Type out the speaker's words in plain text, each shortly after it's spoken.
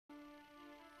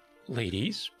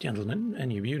Ladies, gentlemen,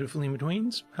 and you beautiful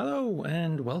in-betweens, hello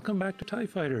and welcome back to TIE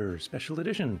Fighter Special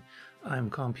Edition. I'm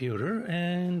Calmputer,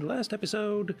 and last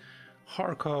episode,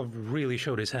 Harkov really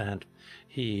showed his hand.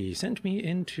 He sent me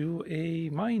into a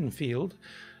minefield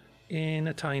in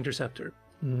a TIE Interceptor.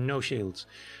 No shields.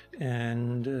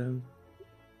 And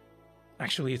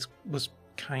actually it was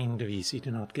kind of easy to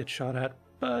not get shot at,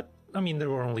 but I mean there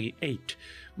were only 8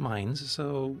 mines,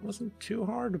 so it wasn't too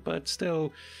hard, but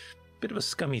still bit of a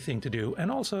scummy thing to do. And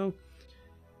also,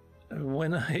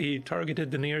 when I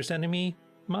targeted the nearest enemy,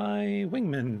 my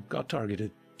wingman got targeted,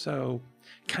 so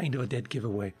kind of a dead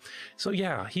giveaway. So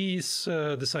yeah, he's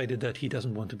decided that he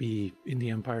doesn't want to be in the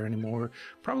Empire anymore.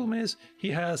 Problem is, he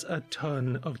has a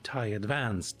ton of TIE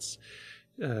Advanced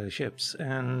ships,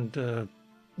 and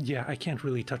yeah, I can't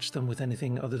really touch them with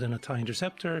anything other than a TIE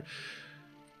Interceptor,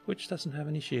 which doesn't have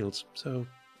any shields. So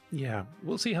yeah,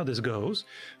 we'll see how this goes.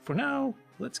 For now,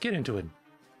 let's get into it.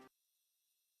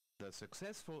 The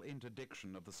successful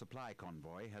interdiction of the supply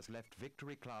convoy has left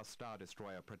Victory-class Star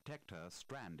Destroyer Protector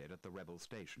stranded at the Rebel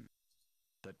station.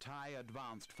 The TIE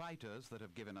Advanced fighters that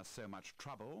have given us so much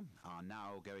trouble are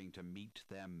now going to meet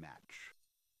their match.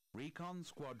 Recon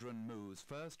Squadron Mu's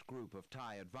first group of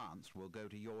TIE Advanced will go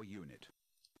to your unit.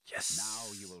 Yes!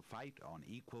 Now you will fight on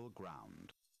equal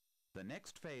ground. The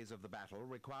next phase of the battle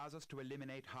requires us to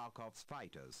eliminate Harkov's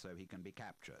fighters so he can be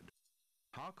captured.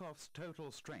 Harkov's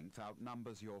total strength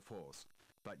outnumbers your force,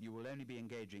 but you will only be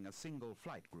engaging a single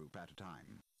flight group at a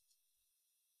time.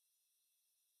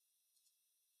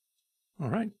 All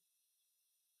right.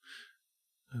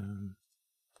 Come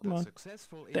on.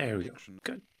 There we go.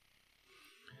 Good.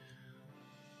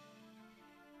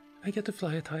 I get to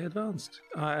fly a TIE Advanced.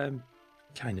 I'm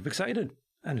kind of excited.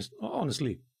 And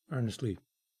honestly, earnestly.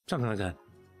 Something like that.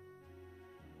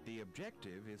 The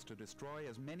objective is to destroy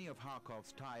as many of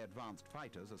Harkov's TIE Advanced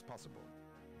fighters as possible.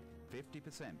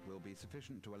 50% will be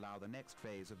sufficient to allow the next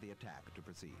phase of the attack to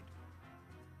proceed.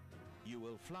 You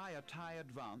will fly a TIE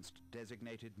Advanced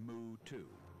designated Mu-2.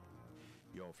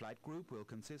 Your flight group will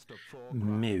consist of 4 craft.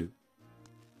 Mu.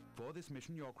 For this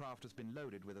mission, your craft has been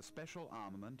loaded with a special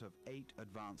armament of 8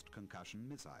 advanced concussion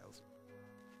missiles.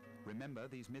 Remember,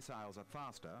 these missiles are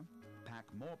faster, pack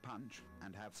more punch,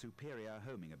 and have superior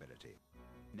homing ability.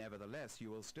 Nevertheless, you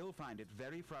will still find it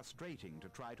very frustrating to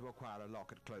try to acquire a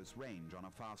lock at close range on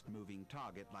a fast-moving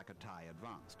target like a TIE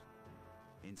Advanced.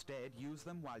 Instead, use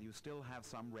them while you still have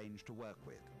some range to work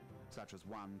with, such as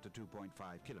 1 to 2.5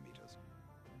 kilometers.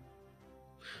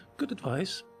 Good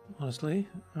advice, honestly.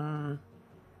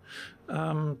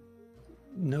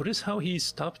 Notice how he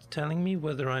stopped telling me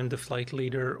whether I'm the flight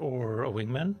leader or a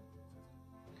wingman?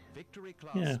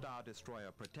 Victory-class Star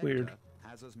Destroyer Protector Weird.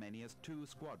 has as many as 2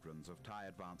 squadrons of TIE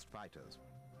Advanced fighters.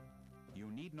 You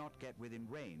need not get within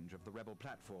range of the Rebel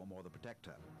platform or the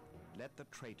Protector. Let the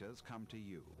traitors come to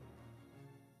you.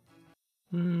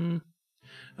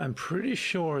 I'm pretty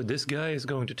sure this guy is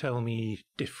going to tell me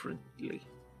differently.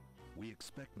 We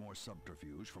expect more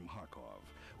subterfuge from Harkov.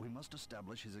 We must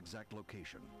establish his exact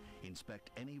location. Inspect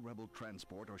any Rebel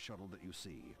transport or shuttle that you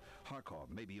see.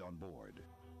 Harkov may be on board.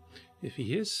 If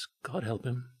he is, God help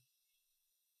him.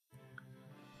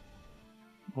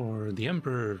 Or the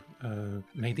Emperor,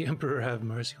 may the Emperor have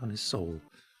mercy on his soul.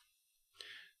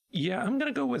 Yeah, I'm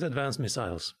gonna go with advanced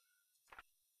missiles.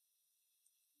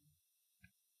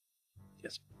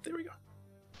 Yes, there we go.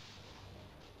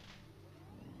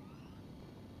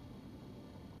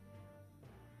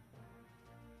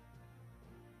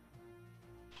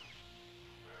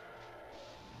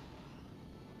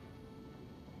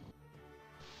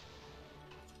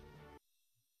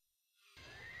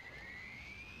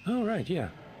 Oh, right, yeah.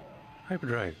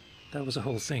 Hyperdrive. That was a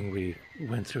whole thing we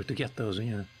went through to get those,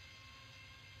 yeah. Lock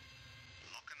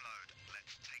and load.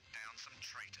 Let's take down some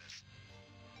traitors.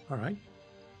 Alright.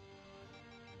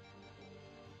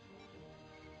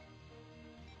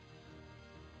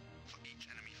 For each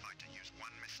enemy fighter, use 1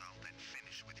 missile, then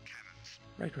finish with cannons.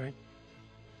 Right, right.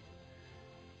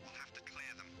 We'll have to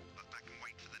clear them, but back and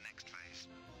wait for the next phase.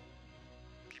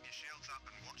 Keep your shields up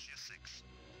and watch your 6.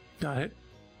 Got it.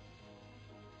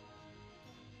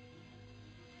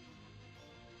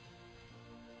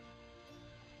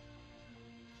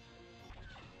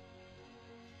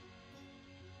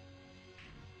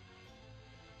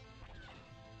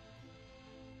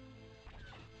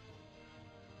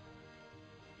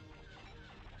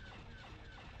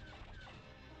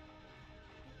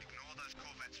 Ignore those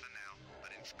corvettes for now,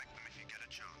 but inspect them if you get a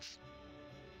chance.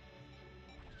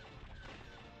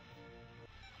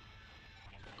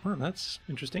 Well, that's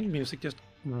interesting. Music just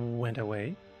went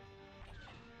away.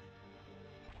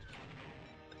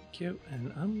 Thank you.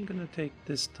 And I'm gonna take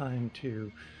this time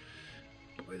to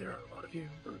Boy, there are a lot of you.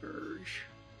 Burgers.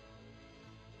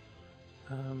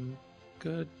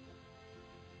 Good.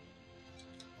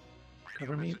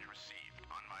 Cover me. Received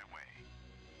on my way.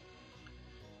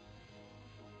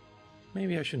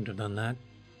 Maybe I shouldn't have done that.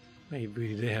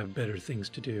 Maybe they have better things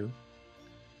to do.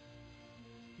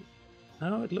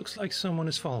 Now it looks like someone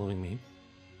is following me.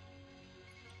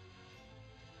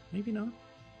 Maybe not.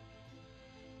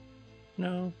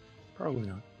 No, probably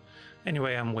not.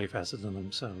 Anyway, I'm way faster than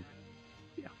them, so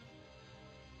yeah.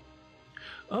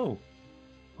 Oh,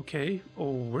 okay.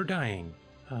 Oh, we're dying.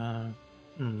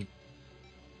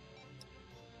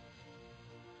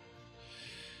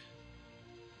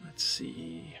 Let's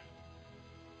see.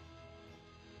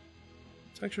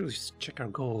 Let's actually check our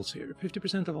goals here.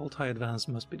 50% of all TIE advance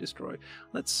must be destroyed.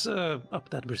 Let's up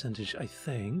that percentage, I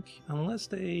think, unless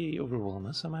they overwhelm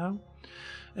us somehow.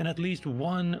 And at least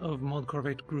one of Mod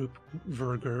Corvette Group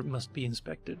Verger must be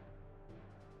inspected.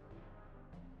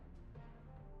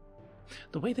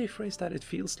 The way they phrase that, it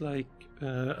feels like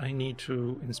I need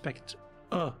to inspect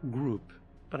a group,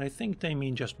 but I think they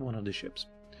mean just one of the ships.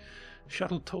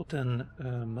 Shuttle Toten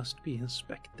must be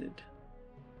inspected.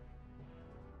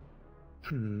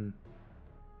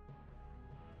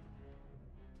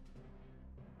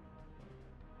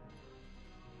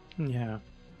 Yeah.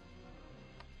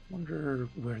 Wonder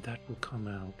where that will come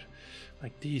out.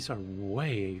 Like, these are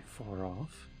way far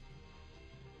off.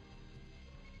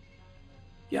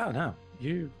 Yeah, no,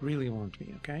 you really want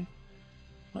me, okay?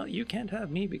 Well, you can't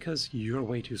have me because you're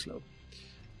way too slow.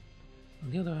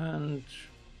 On the other hand,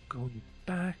 going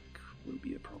back will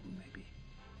be a problem, maybe.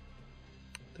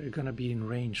 They're gonna be in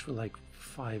range for like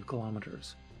 5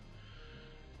 kilometers.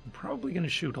 I'm probably gonna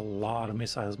shoot a lot of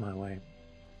missiles my way.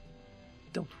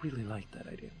 Don't really like that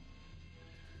idea.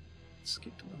 Let's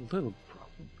get to a little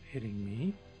problem hitting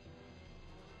me.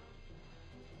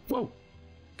 Whoa!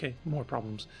 Okay, more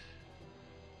problems.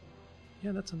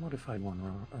 Yeah, that's a modified one,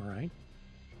 alright.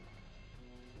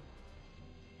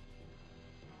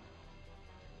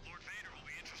 Lord Vader will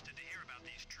be interested to hear about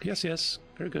these trees. Yes,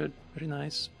 very good, very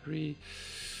nice, very...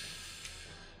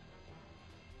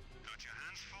 Got your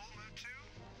hands full, Mu2?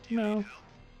 Do you need No, help?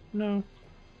 no.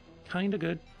 Kinda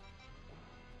good.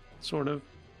 Sort of.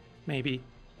 Maybe.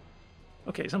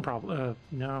 Okay, some problem.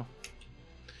 No.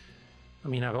 I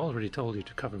mean, I've already told you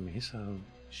to cover me, so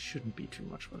it shouldn't be too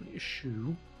much of an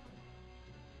issue.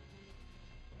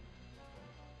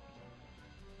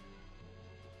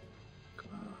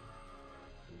 Come on.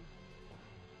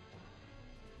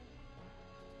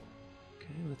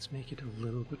 Okay, let's make it a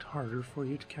little bit harder for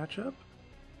you to catch up.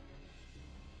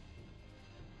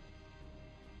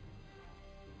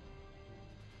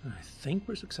 I think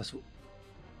we're successful.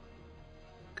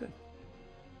 Good.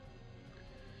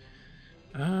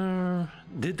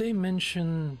 Did they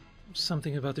mention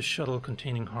something about the shuttle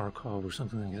containing Harkov or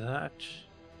something like that?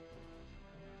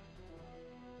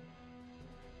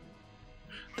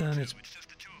 Then it's... It's just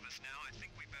the two of us now. I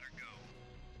think we better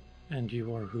go. And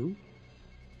you are who?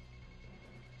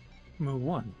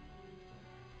 Mu1.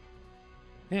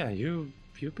 Yeah, you've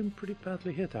been pretty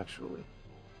badly hit, actually.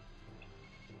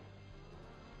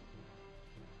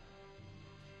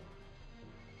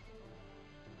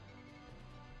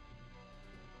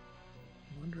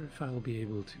 I wonder if I'll be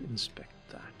able to inspect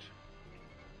that.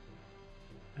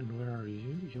 And where are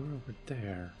you? You're over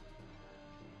there.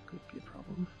 Could be a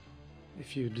problem.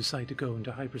 If you decide to go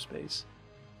into hyperspace.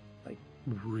 Like,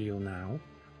 real now.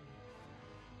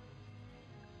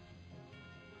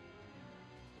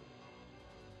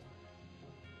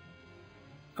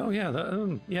 Oh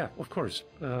yeah, yeah, of course.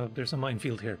 There's a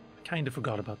minefield here. Kind of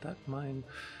forgot about that.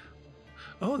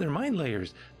 Oh, they're mine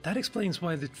layers. That explains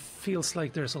why it feels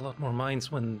like there's a lot more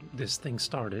mines when this thing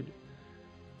started.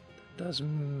 That does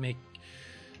make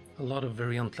a lot of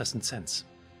very unpleasant sense.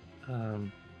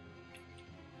 Do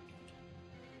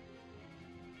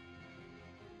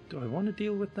I want to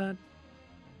deal with that?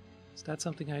 Is that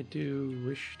something I do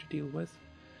wish to deal with?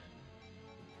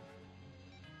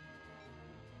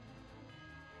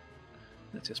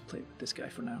 Let's just play with this guy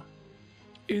for now.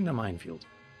 In the minefield,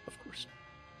 of course.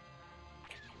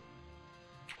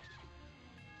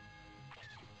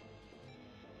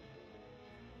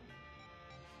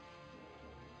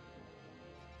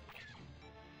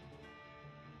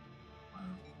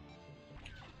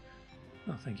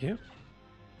 Oh, thank you.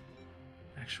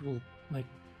 Actual, like,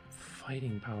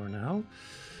 fighting power now.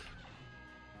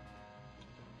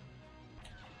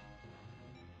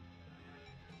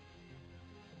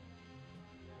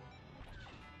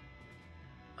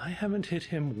 I haven't hit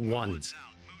him once.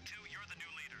 Out. Mu2, you're the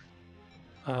new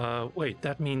leader. Wait,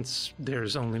 that means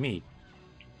there's only me.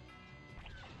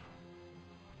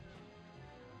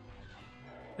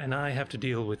 and I have to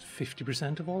deal with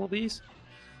 50% of all of these.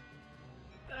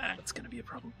 That's gonna be a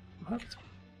problem. What?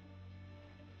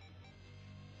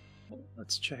 Well,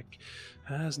 let's check.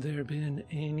 Has there been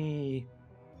any...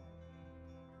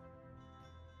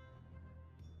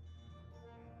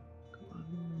 Come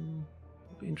on.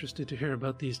 I'll be interested to hear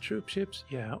about these troop ships.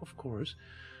 Yeah, of course.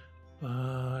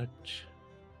 But...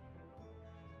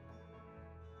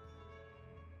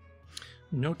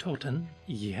 no Toten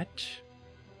yet.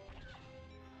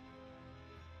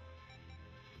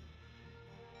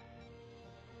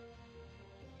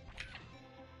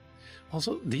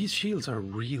 Also, these shields are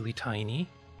really tiny.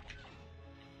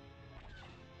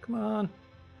 Come on.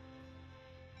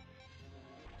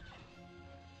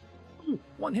 Ooh,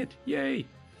 one hit. Yay.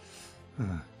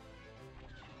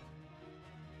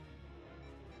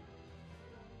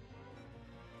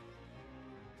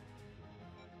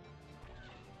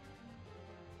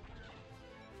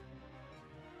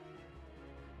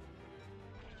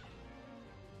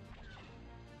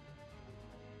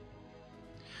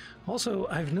 Also,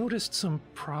 I've noticed some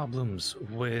problems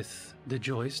with the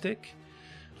joystick.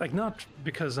 Like, not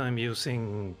because I'm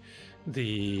using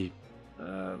the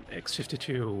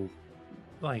X52,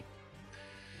 like,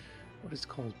 what is it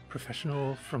called?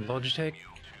 Professional from Logitech?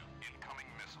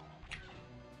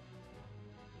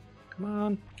 Come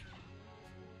on.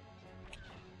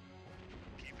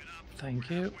 Thank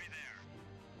you.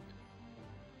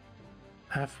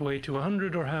 Halfway to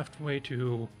 100 or halfway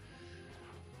to...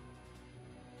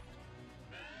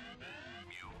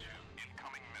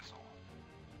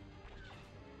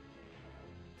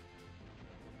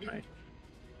 Right.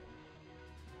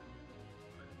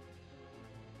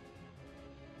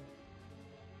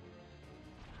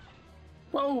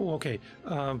 Whoa, okay.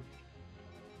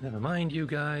 Never mind, you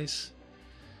guys.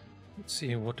 Let's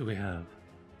see, what do we have?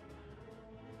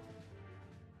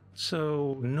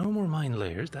 So, no more mine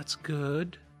layers, that's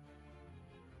good.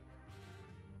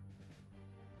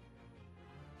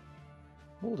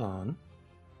 Hold on.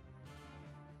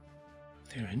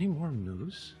 Are there any more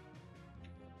moves?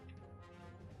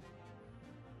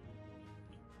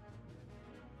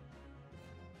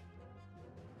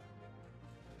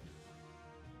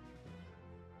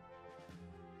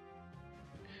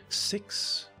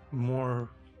 Six more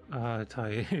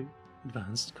TIE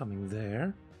advanced coming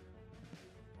there.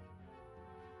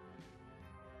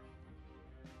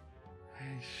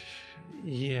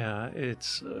 Yeah,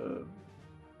 it's a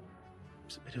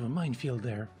bit of a minefield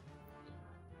there.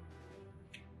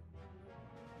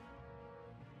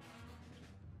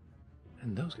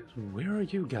 And those guys, where are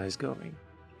you guys going?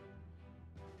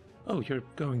 Oh, you're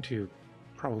going to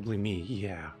probably me,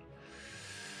 yeah.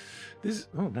 This,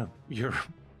 oh no, you're...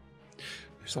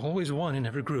 There's always one in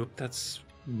every group that's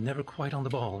never quite on the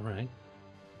ball, right?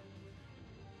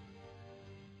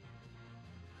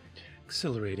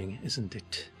 Exhilarating, isn't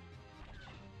it?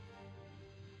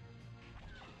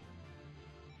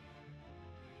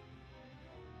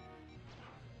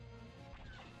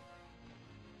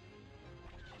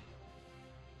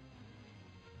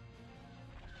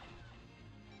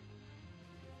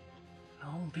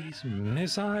 All these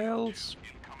missiles?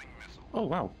 Oh,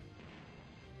 wow.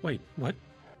 Wait, what?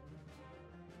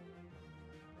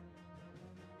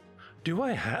 Do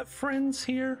I have friends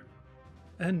here?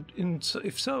 And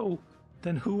if so,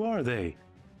 then who are they?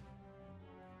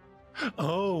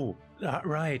 Oh,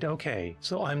 right, okay.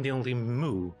 So I'm the only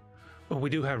moo. But we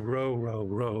do have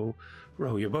row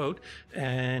your boat.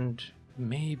 And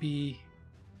maybe...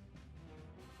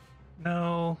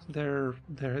 No,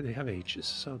 they have H's,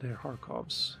 so they're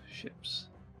Harkov's ships.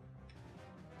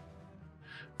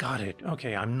 Got it.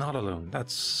 Okay, I'm not alone.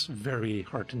 That's very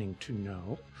heartening to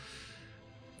know.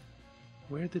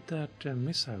 Where did that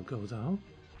missile go, though?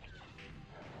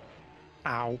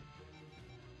 Ow.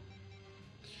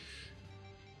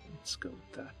 Let's go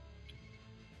with that.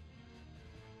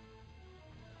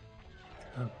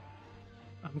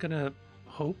 I'm gonna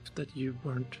hope that you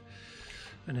weren't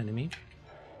an enemy.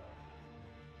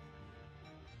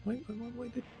 Wait,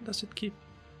 does it keep...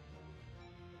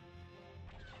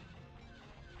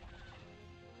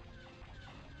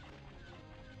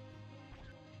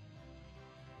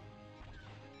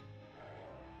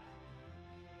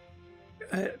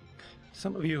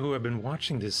 Some of you who have been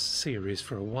watching this series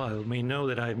for a while may know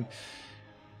that I'm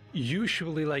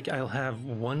usually like I'll have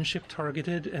one ship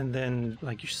targeted and then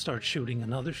like you start shooting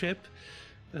another ship,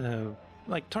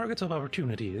 like targets of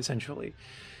opportunity essentially.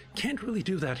 Can't really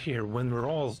do that here when we're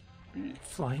all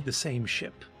flying the same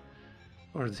ship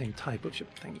or the same type of ship.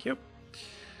 Thank you.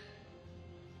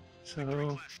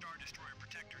 So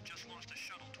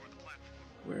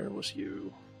where was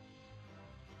you?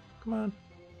 Come on.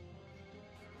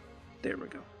 There we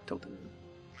go. Totem.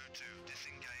 Move to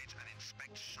disengage and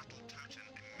inspect shuttle totem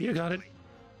You got it. immediately.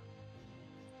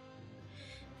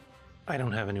 I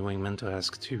don't have any wingmen to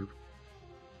ask to.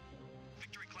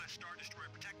 Victory-class Star Destroyer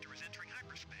Protector is entering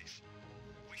hyperspace.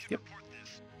 We should Yep. report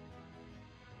this.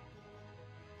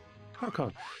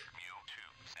 Harkov.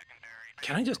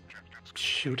 Can I just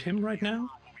shoot him right now?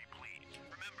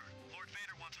 Remember, Lord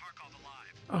Vader wants Harkov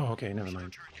alive. Oh, okay, never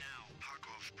mind. Return now.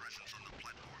 Harkov's presence on the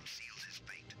platform seals his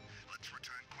fate. Let's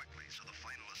return quickly so the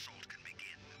final assault can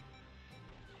begin.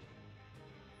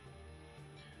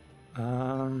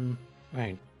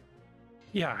 Right.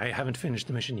 Yeah, I haven't finished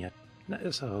the mission yet,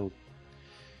 so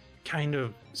kind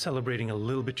of celebrating a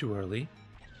little bit too early.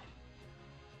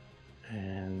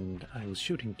 And I was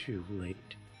shooting too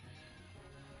late.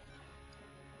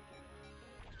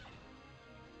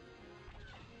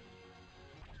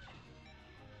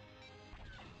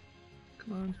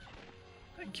 Come on.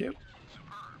 Thank you.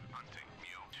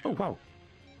 Oh, wow.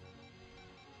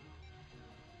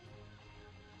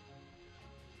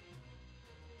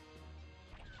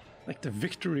 Like the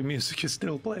victory music is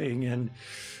still playing, and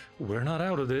we're not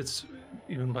out of this,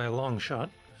 even by a long shot.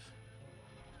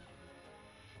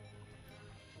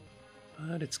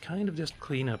 But it's kind of just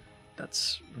cleanup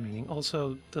that's remaining.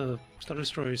 Also, the Star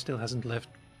Destroyer still hasn't left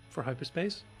for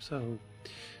hyperspace, so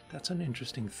that's an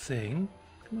interesting thing.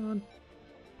 Come on.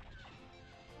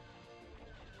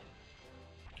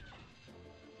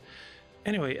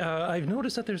 Anyway, I've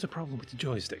noticed that there's a problem with the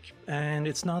joystick, and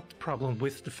it's not a problem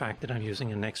with the fact that I'm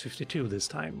using an X52 this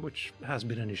time, which has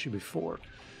been an issue before.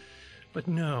 But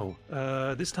no,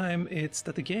 this time it's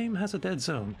that the game has a dead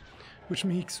zone, which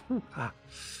makes...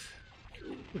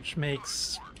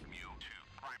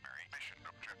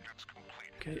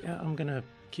 Okay, I'm gonna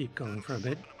keep going for a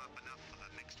bit. Open them up enough for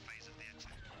the next phase of the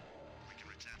exit. We can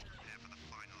return to prepare for the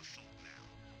final assault now.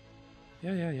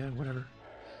 Yeah, whatever.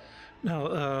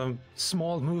 Now,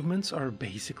 small movements are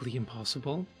basically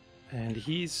impossible, and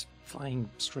he's flying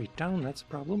straight down, that's a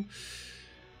problem.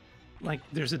 Like,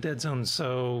 there's a dead zone,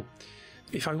 so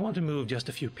if I want to move just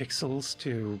a few pixels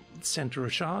to center a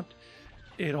shot,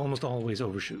 it almost always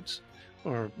overshoots,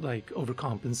 or, like,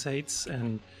 overcompensates,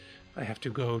 and I have to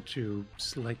go to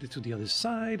slightly to the other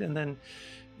side, and then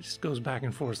it just goes back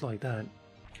and forth like that.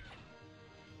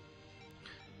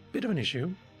 Bit of an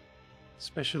issue.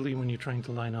 Especially when you're trying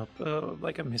to line up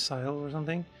like a missile or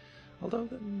something. Although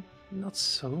not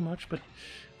so much, but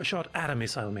a shot at a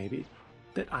missile maybe.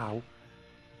 That ow.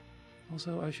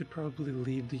 Also, I should probably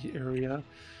leave the area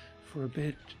for a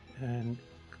bit and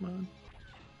come on.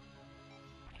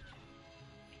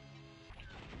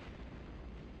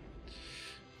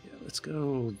 Yeah, let's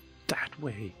go that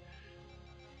way.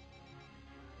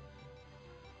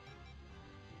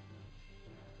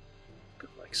 Go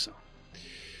like so.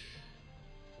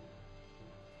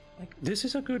 Like, this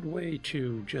is a good way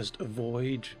to just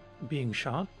avoid being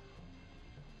shot.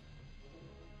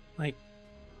 Like,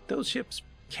 those ships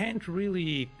can't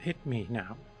really hit me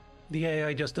now. The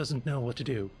AI just doesn't know what to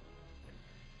do.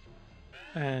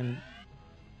 And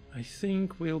I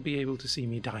think we'll be able to see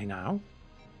me die now.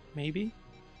 Maybe?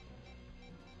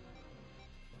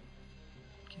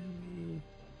 Can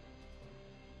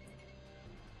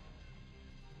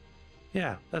we...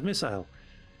 Yeah, that missile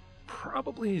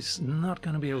probably is not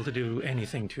going to be able to do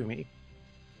anything to me.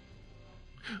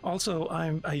 Also,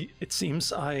 it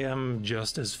seems I am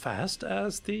just as fast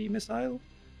as the missile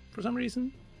for some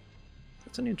reason.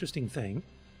 That's an interesting thing.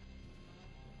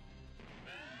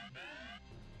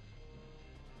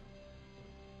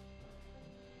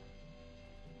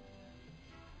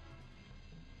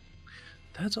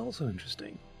 That's also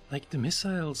interesting. Like, the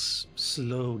missiles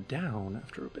slow down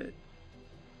after a bit.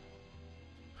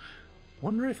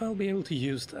 Wonder if I'll be able to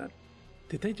use that.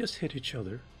 Did they just hit each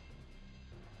other?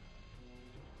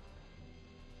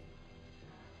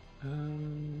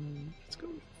 Let's go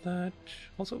with that.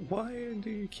 Also, why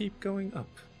do you keep going up?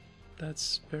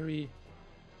 That's very...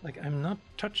 Like, I'm not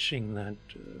touching that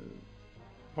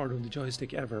part of the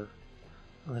joystick ever.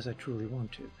 Unless I truly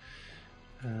want to.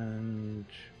 And...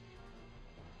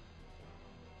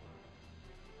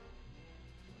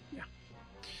 yeah.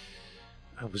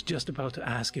 I was just about to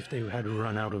ask if they had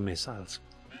run out of missiles.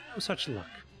 No such luck.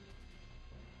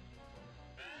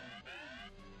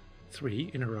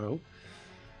 3 in a row.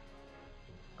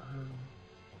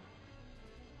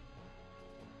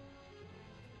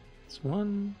 It's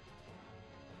 1.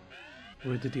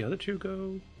 Where did the other 2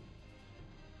 go?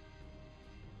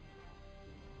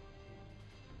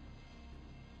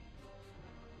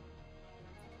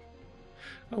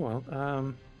 Oh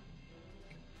well,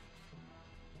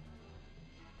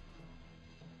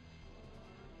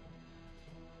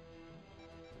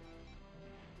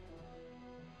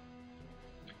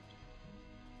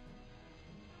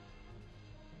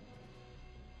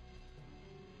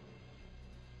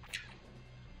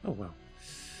 Oh well.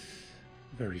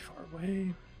 Very far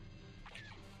away.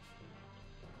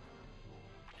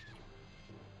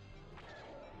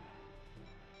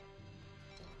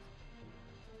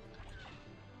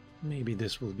 Maybe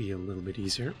this will be a little bit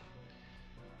easier.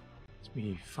 Let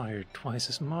me fire twice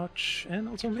as much and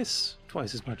also miss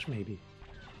twice as much, maybe.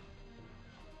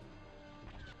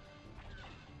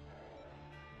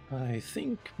 I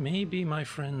think maybe my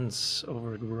friends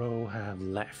over at Row have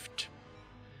left.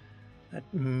 That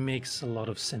makes a lot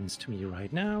of sense to me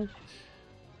right now.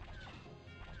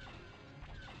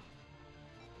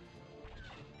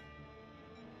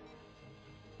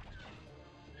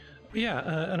 Yeah,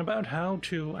 and about how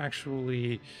to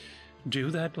actually do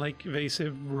that, like,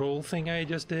 evasive roll thing I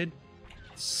just did,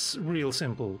 it's real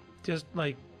simple. Just,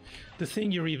 like, the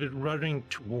thing you're even running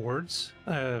towards...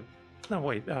 no,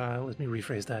 wait, let me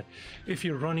rephrase that. If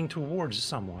you're running towards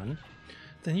someone,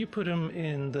 then you put them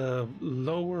in the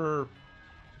lower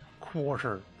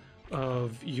quarter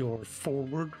of your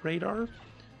forward radar,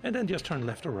 and then just turn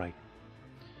left or right.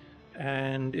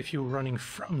 And if you're running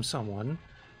from someone,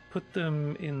 put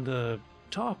them in the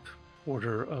top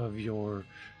quarter of your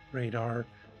radar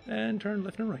and turn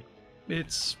left and right.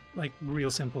 It's like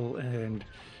real simple, and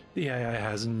the AI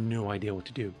has no idea what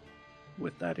to do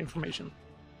with that information.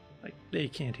 Like, they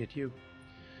can't hit you.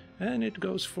 And it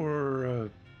goes for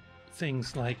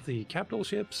things like the capital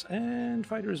ships and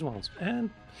fighters as well. And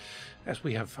as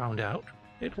we have found out,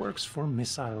 it works for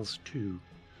missiles too.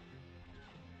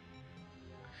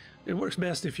 It works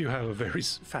best if you have a very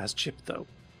fast ship though.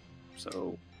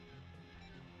 So,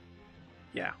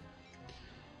 yeah.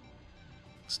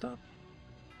 Stop.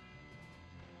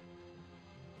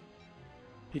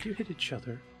 Did you hit each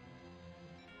other?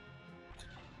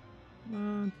 Come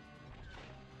on.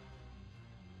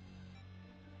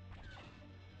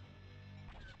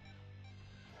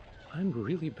 I'm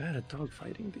really bad at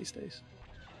dogfighting these days.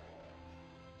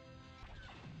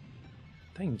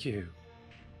 Thank you.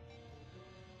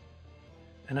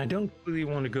 And I don't really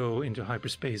want to go into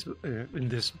hyperspace in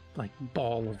this, like,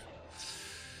 ball of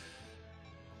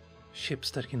ships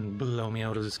that can blow me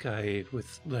out of the sky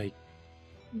with, like,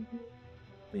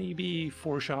 maybe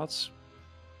 4 shots.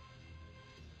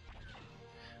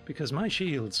 Because my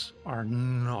shields are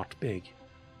not big.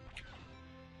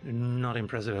 They're not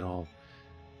impressive at all.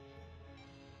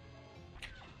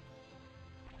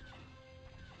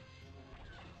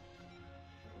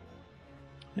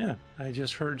 Yeah, I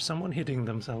just heard someone hitting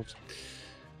themselves.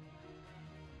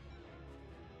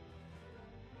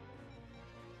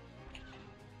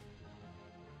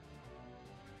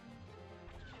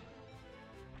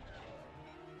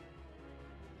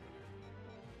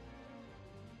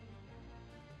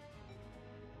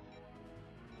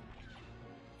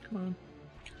 Come on.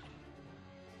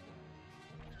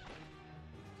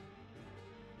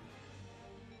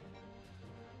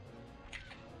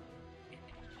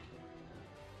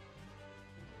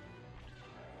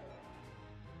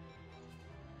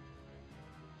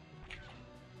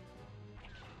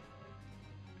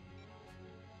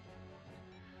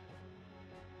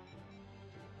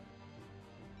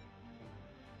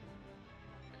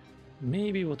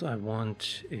 Maybe what I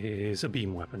want is a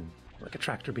beam weapon, like a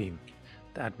tractor beam.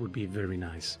 That would be very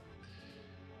nice.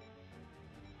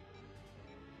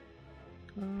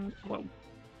 Well.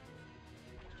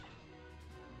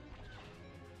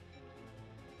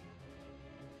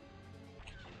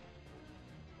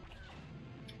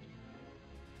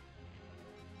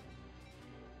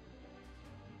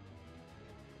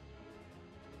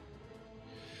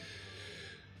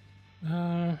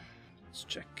 Let's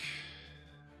check.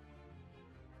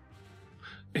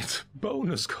 It's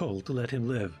bonus gold to let him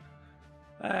live.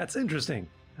 That's interesting.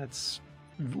 That's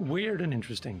weird and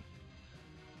interesting.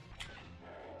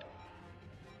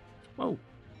 Whoa.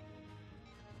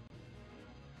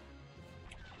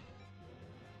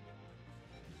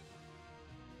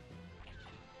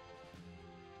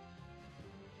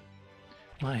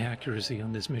 My accuracy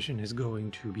on this mission is going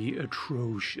to be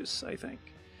atrocious, I think.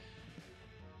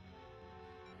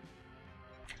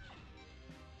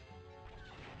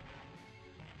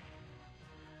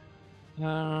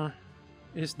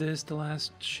 Is this the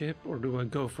last ship, or do I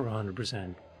go for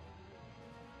 100%?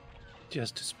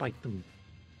 Just to spite them.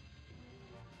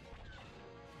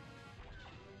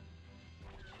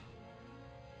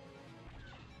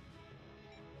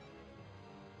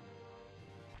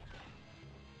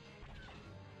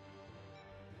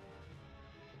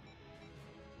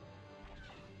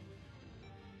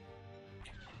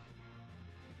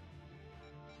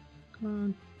 Come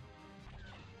on.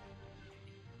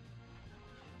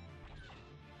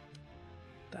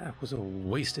 That was a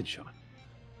wasted shot.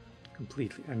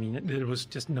 completely. I mean, there was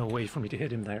just no way for me to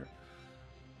hit him there.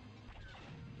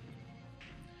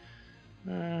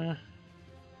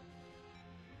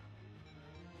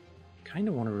 Kind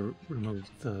of want to remove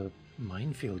the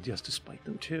minefield just to spike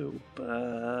them too,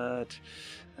 but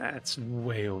that's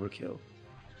way overkill.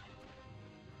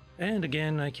 And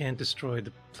again, I can't destroy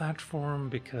the platform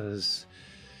because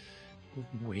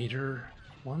Vader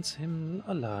wants him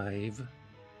alive.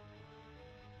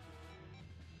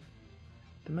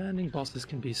 Demanding bosses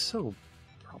can be so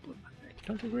problematic,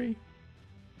 don't you agree?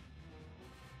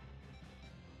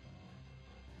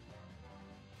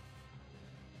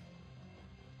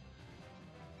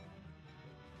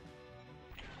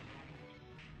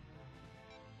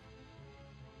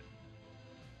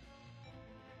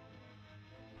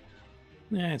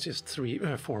 Yeah, it's just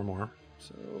four more,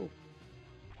 so...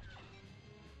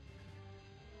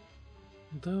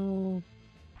 Though...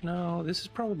 No, this is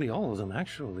probably all of them,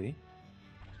 actually.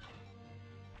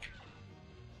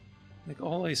 Like,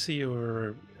 all I see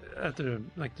are at the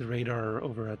radar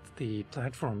over at the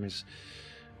platform is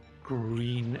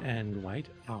green and white.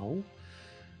 Ow.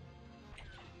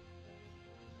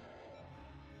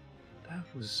 That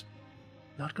was...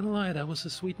 Not gonna lie, that was a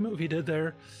sweet move he did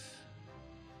there.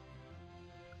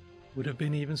 Would have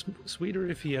been even sweeter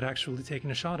if he had actually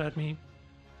taken a shot at me.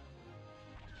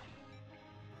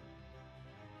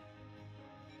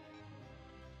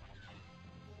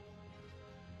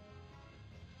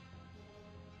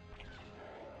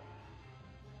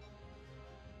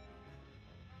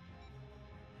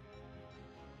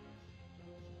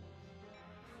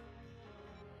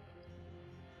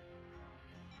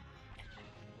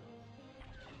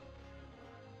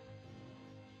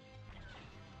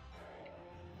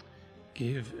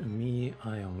 Give me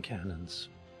ion cannons.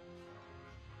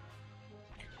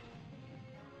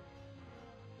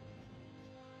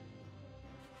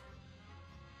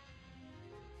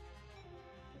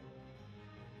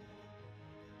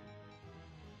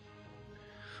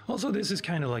 Also, this is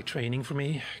kind of like training for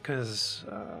me, because,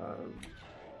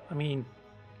 I mean,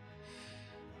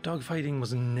 dogfighting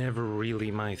was never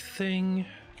really my thing,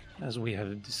 as we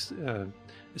have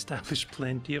established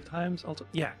plenty of times. Also,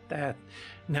 yeah, that.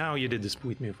 Now you did the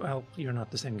sweet move. Well, you're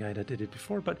not the same guy that did it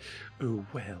before, but oh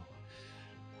well.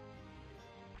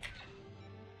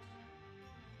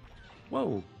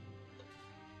 Whoa.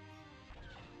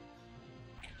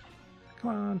 Come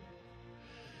on.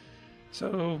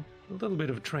 So, a little bit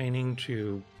of training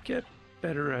to get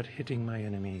better at hitting my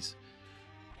enemies.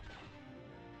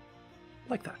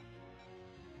 Like that.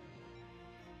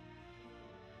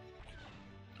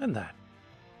 And that.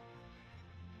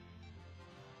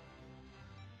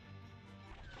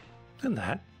 And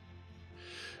that.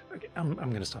 Okay, I'm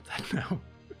gonna stop that now.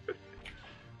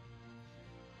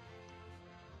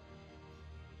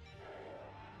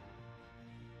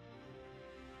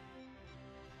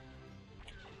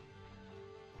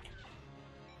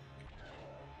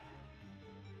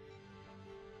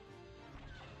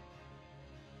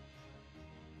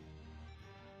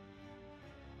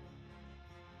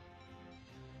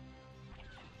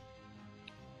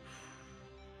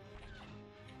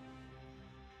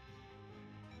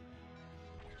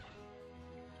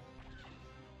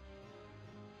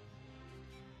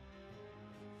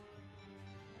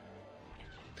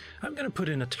 I'm gonna put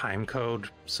in a time code,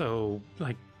 so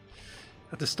like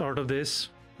at the start of this,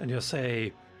 and just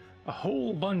say a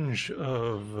whole bunch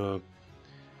of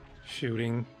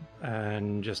shooting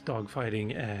and just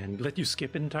dogfighting and let you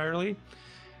skip entirely,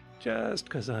 just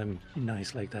because I'm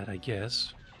nice like that, I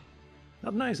guess.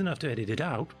 Not nice enough to edit it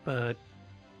out, but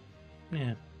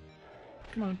yeah.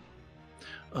 Come on.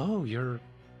 Oh, you're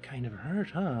kind of hurt,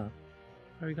 huh?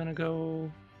 Are you gonna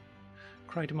go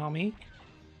cry to mommy?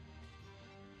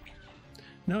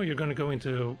 No, you're going to go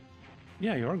into...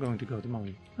 Yeah, you are going to go to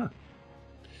mommy. Huh.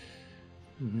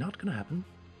 Not going to happen.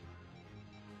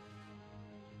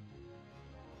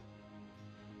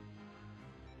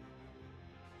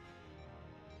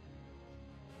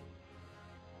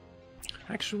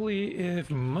 Actually, if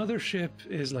Mothership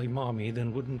is like mommy,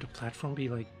 then wouldn't the platform be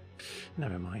like...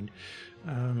 Never mind.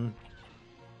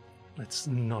 Let's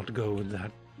not go with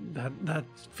that. That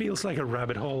feels like a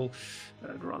rabbit hole.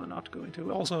 I'd rather not go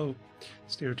into. Also,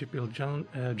 stereotypical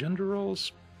gender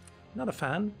roles. Not a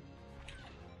fan.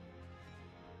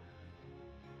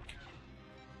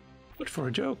 But for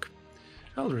a joke,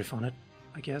 I'll riff on it,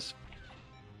 I guess.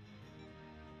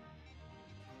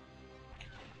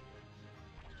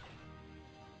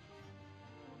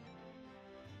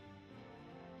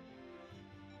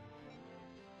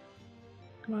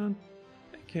 Come on.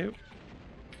 Thank you.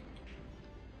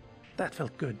 That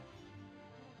felt good.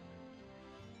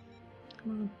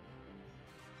 Come on.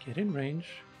 Get in range.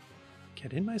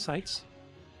 Get in my sights.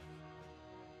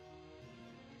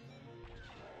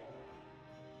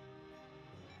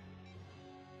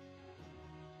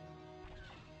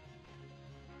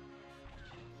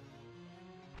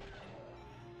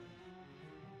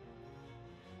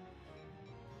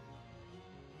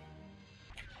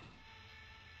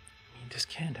 This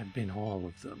can't have been all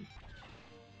of them.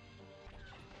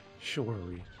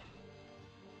 Surely.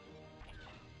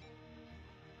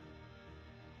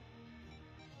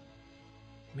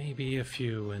 Maybe a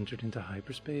few entered into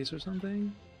hyperspace or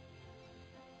something?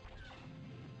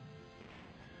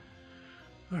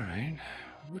 Alright,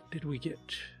 what did we get?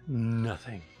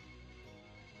 Nothing.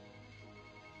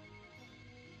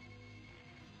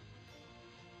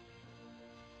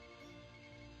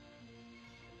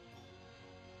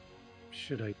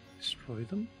 Should I destroy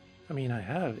them? I mean, I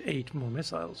have 8 more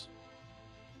missiles.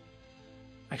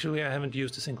 Actually, I haven't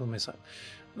used a single missile.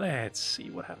 Let's see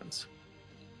what happens.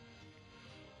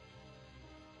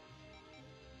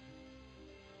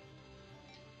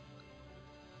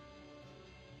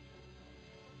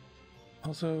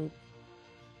 Also,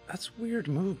 that's weird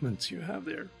movements you have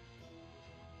there.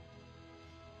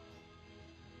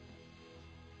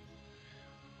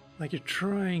 Like you're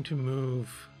trying to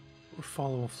move or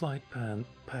follow a flight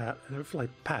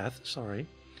path, sorry.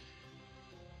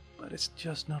 But it's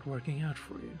just not working out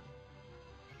for you.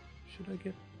 Should I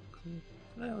get cool?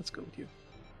 Well, let's go with you.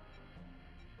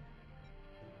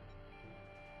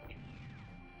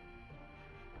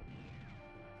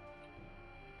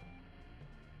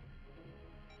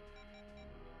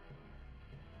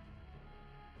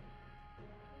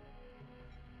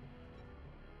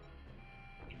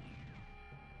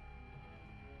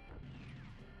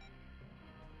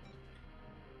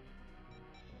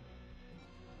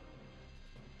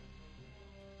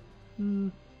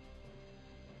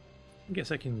 I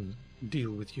guess I can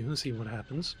deal with you and see what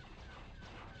happens.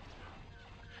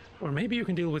 Or maybe you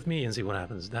can deal with me and see what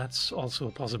happens. That's also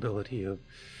a possibility of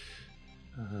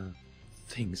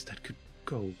things that could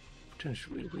go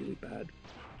potentially really bad.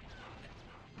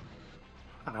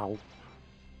 Ow.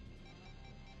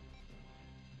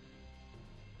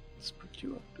 Let's put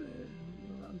you up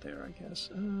around there, I guess.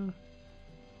 And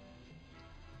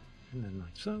then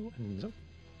like so, and so.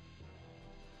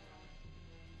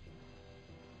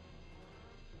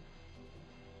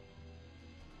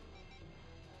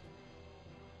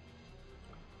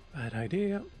 Bad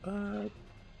idea, but...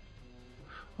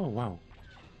 Oh, wow.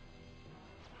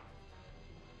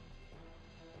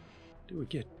 Do we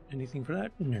get anything for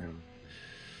that? No.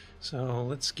 So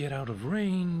let's get out of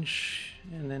range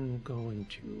and then go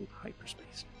into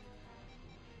hyperspace.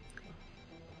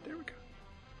 There we go.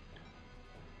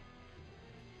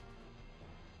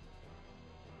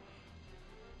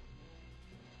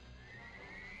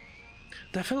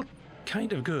 That felt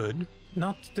kind of good.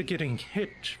 Not the getting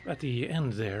hit at the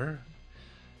end there.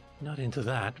 Not into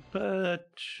that, but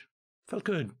felt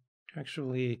good to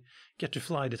actually get to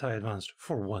fly the TIE Advanced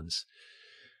for once.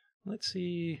 Let's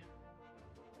see.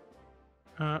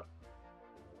 I'm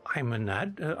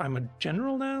a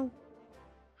general now?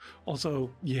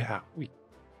 Also, yeah, we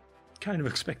kind of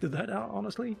expected that,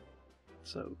 honestly.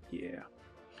 So, yeah.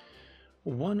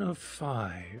 1 of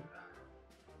 5.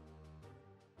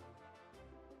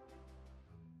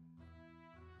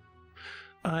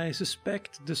 I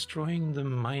suspect destroying the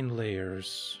mine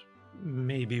layers,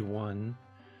 maybe 1,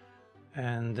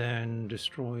 and then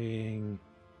destroying...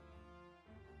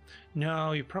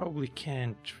 No, you probably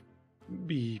can't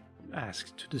be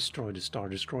asked to destroy the Star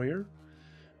Destroyer.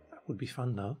 That would be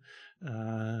fun, though.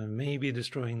 Maybe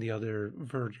destroying the other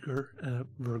burger.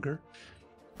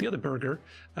 The other burger.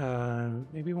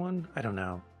 Maybe 1? I don't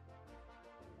know.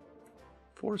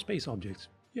 4 space objects.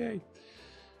 Yay.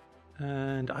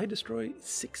 And I destroy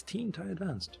 16 TIE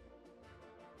Advanced.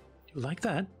 You like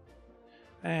that?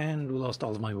 And we lost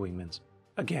all of my wingmans.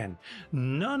 Again,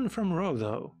 none from Row,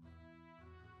 though.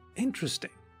 Interesting.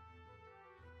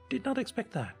 Did not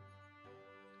expect that.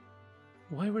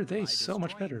 Why were they so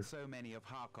much better? So many of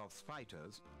Harkov's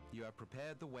fighters, you have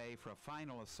prepared the way for a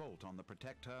final assault on the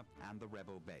Protector and the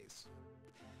Rebel base.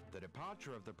 The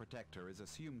departure of the Protector is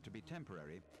assumed to be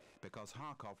temporary because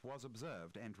Harkov was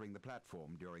observed entering the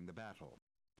platform during the battle.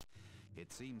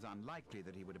 It seems unlikely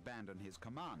that he would abandon his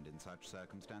command in such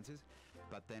circumstances,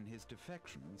 but then his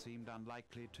defection seemed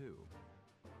unlikely too.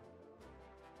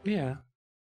 Yeah.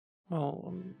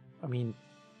 Well, I mean,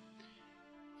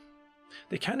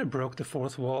 they kind of broke the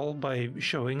fourth wall by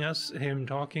showing us him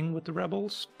talking with the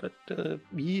rebels, but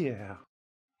yeah.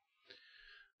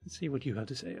 Let's see what you have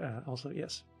to say. Also,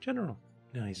 yes, General.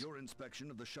 Nice. Your inspection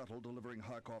of the shuttle delivering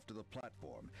Harkov to the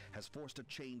platform has forced a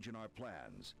change in our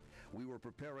plans. We were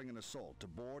preparing an assault to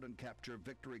board and capture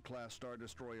Victory-class Star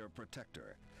Destroyer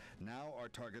Protector. Now our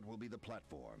target will be the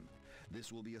platform.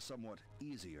 This will be a somewhat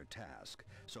easier task,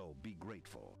 so be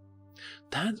grateful.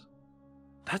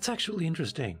 That's actually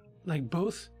interesting. Like,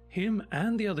 both him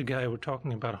and the other guy were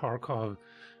talking about Harkov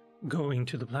going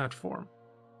to the platform.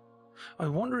 I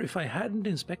wonder if I hadn't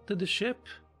inspected the ship,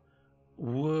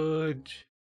 would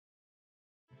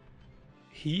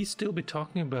he still be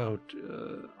talking about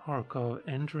Harkov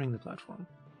entering the platform?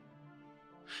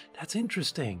 That's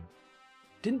interesting.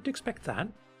 Didn't expect that.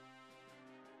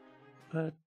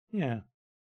 But, yeah.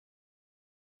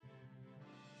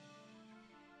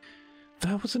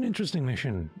 That was an interesting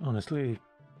mission, honestly.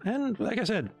 And, like I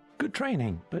said, good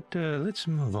training. But let's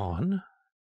move on.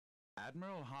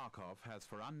 Admiral Harkov has,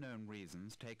 for unknown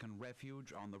reasons, taken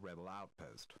refuge on the rebel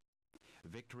outpost.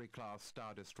 Victory-class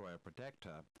Star Destroyer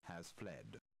Protector has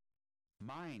fled.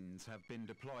 Mines have been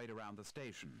deployed around the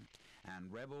station,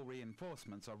 and rebel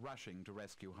reinforcements are rushing to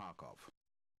rescue Harkov.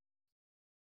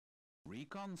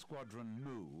 Recon Squadron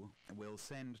Mu will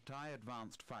send TIE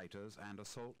Advanced Fighters and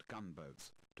assault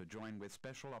gunboats to join with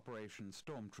Special Operations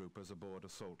Stormtroopers aboard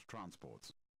assault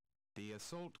transports. The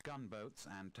assault gunboats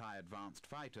and TIE Advanced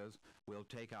Fighters will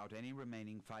take out any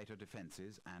remaining fighter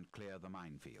defenses and clear the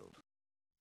minefield.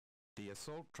 The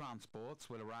assault transports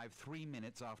will arrive 3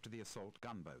 minutes after the assault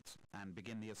gunboats and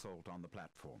begin the assault on the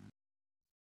platform.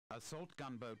 Assault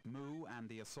gunboat Mu and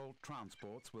the assault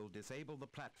transports will disable the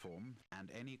platform and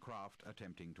any craft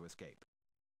attempting to escape.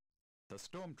 The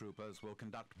stormtroopers will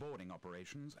conduct boarding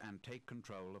operations and take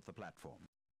control of the platform.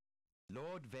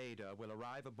 Lord Vader will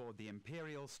arrive aboard the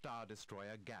Imperial Star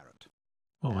Destroyer Garrett.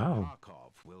 Oh, wow.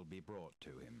 Harkov will be brought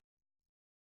to him.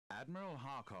 Admiral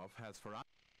Harkov has for...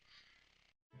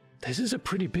 This is a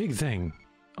pretty big thing,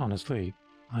 honestly.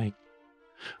 Like,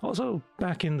 also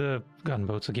back in the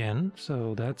gunboats again,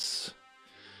 so that's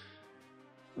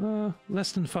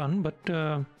less than fun, but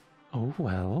oh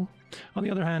well. On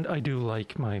the other hand, I do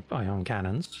like my ion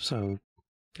cannons, so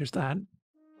there's that.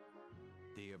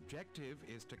 The objective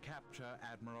is to capture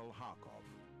Admiral Harkov.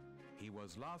 He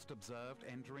was last observed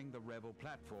entering the rebel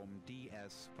platform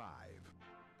DS-5.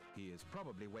 He is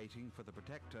probably waiting for the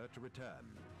Protector to return,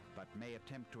 but may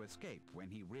attempt to escape when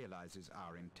he realizes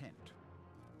our intent.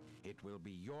 It will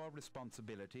be your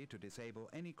responsibility to disable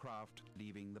any craft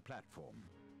leaving the platform.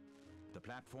 The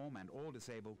platform and all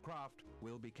disabled craft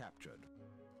will be captured.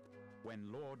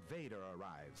 When Lord Vader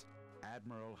arrives,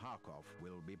 Admiral Harkov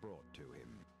will be brought to him.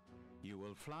 You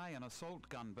will fly an assault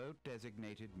gunboat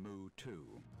designated Mu-2.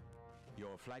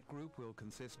 Your flight group will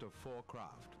consist of 4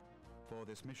 craft. For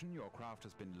this mission, your craft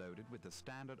has been loaded with the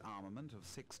standard armament of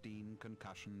 16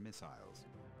 concussion missiles.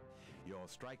 Your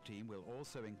strike team will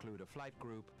also include a flight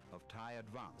group of TIE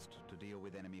Advanced to deal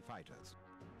with enemy fighters.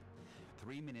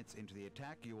 3 minutes into the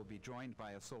attack, you will be joined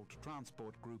by Assault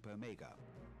Transport Group Omega.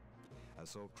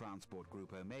 Assault Transport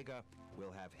Group Omega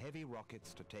will have heavy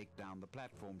rockets to take down the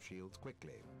platform shields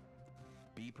quickly.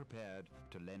 Be prepared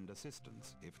to lend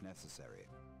assistance if necessary.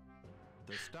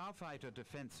 The Starfighter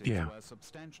defenses were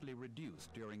substantially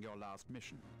reduced during your last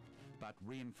mission, but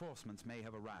reinforcements may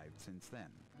have arrived since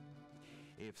then.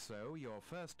 If so, your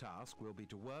first task will be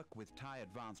to work with TIE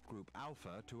Advanced Group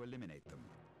Alpha to eliminate them.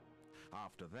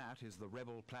 After that is the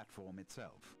rebel platform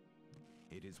itself.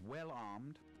 It is well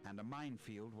armed, and a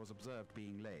minefield was observed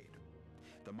being laid.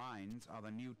 The mines are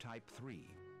the new Type 3.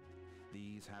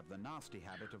 These have the nasty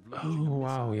habit of launching a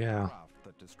missile craft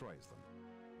that destroys them.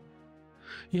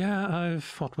 Yeah, I've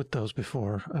fought with those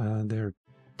before. They're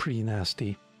pretty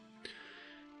nasty.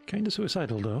 Kinda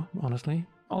suicidal though, honestly.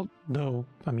 Although,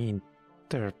 I mean,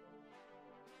 they're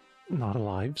not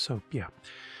alive, so yeah.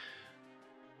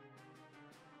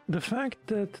 The fact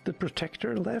that the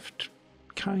Protector left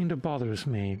kinda bothers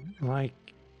me.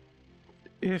 Like,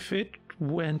 if it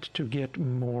went to get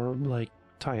more, like,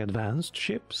 TIE Advanced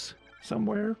ships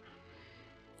somewhere,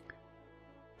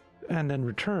 and then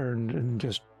returned and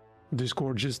just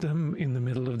disgorges them in the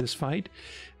middle of this fight,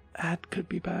 that could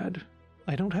be bad.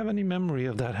 I don't have any memory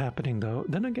of that happening, though.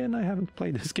 Then again, I haven't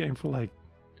played this game for like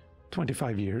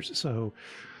 25 years, so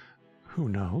who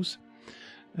knows?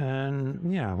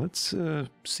 And yeah, let's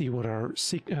see what our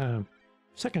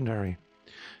secondary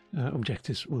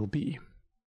objectives will be.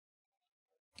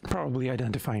 Probably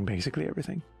identifying basically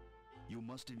everything. You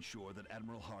must ensure that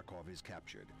Admiral Harkov is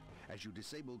captured. As you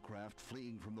disable craft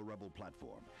fleeing from the rebel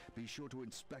platform, be sure to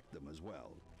inspect them as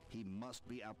well. He must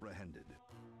be apprehended.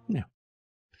 Yeah.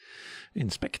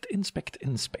 Inspect, inspect,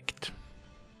 inspect.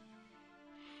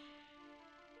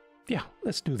 Yeah,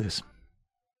 let's do this.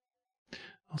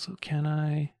 Also, can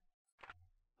I?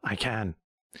 I can.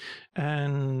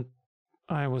 And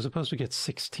I was supposed to get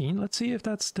 16. Let's see if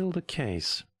that's still the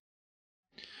case.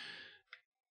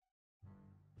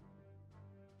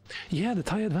 Yeah, the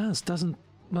TIE Advanced doesn't,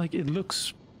 like, it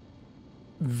looks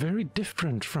very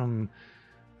different from,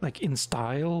 like, in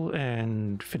style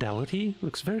and fidelity.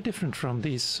 Looks very different from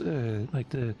these, like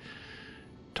the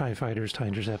TIE Fighters, TIE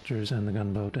Interceptors, and the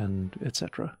gunboat, and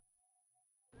etc.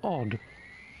 Odd.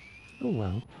 Oh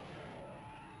well.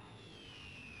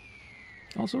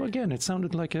 Also, again, it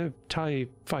sounded like a TIE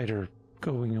fighter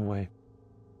going away.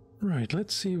 Right,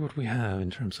 let's see what we have in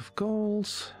terms of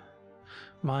goals.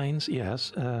 Mines,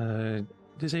 yes.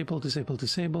 Disable, disable,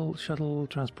 disable. Shuttle,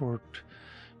 transport,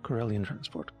 Corellian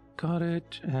transport. Got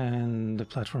it. And the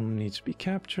platform needs to be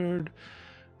captured.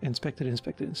 Inspected,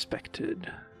 inspected,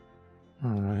 inspected.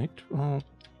 Alright, well...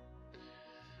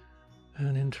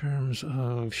 And in terms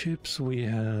of ships, we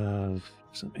have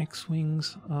some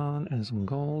X-Wings on, and some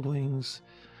Gold Wings,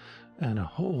 and a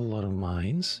whole lot of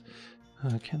mines.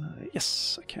 Can I?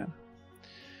 Yes, I can.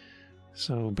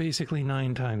 So basically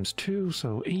 9 times 2,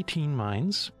 so 18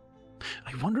 mines.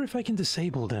 I wonder if I can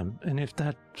disable them, and if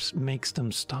that makes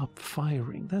them stop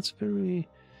firing. That's very...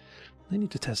 I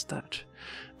need to test that.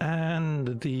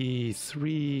 And the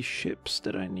 3 ships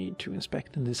that I need to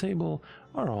inspect and disable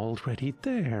are already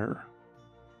there.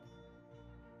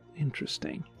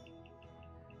 Interesting.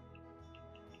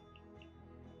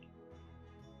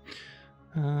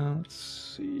 Let's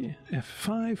see.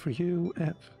 F5 for you,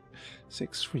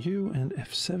 F6 for you, and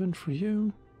F7 for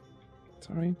you.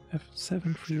 Sorry,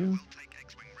 F7 for you. We'll take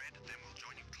X-Wing Red, then we'll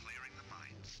join in clearing the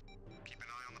mines. Keep an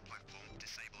eye on the platform,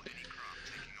 disable any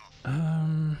craft taking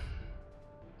off.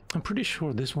 I'm pretty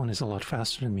sure this one is a lot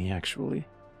faster than me, actually.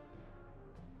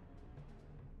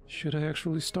 Should I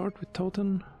actually start with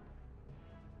Toten?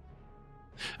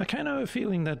 I kind of have a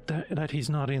feeling that he's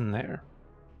not in there.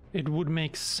 It would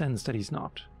make sense that he's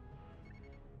not.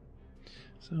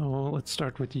 So let's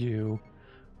start with you.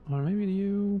 Or maybe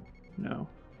you? No.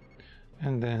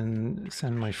 And then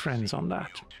send my friends on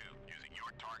that.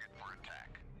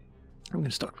 I'm going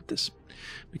to start with this.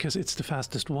 Because it's the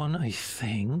fastest one, I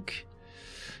think.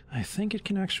 I think it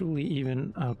can actually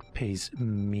even outpace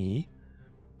me.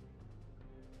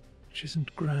 Which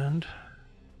isn't grand.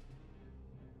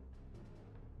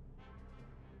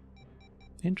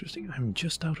 Interesting, I'm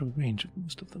just out of range of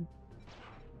most of them.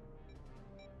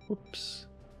 Whoops.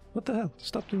 What the hell?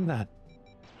 Stop doing that.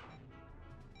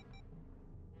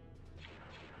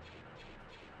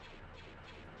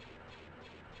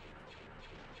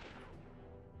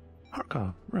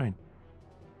 Harkov, right.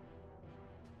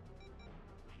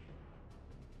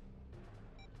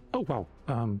 Oh, wow.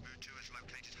 Move 2 has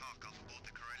located Harkov aboard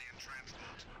the Corellian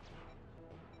transport.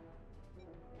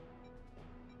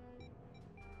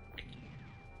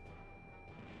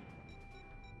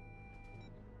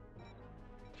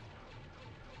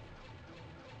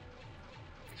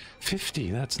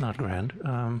 $50, that's not grand.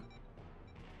 And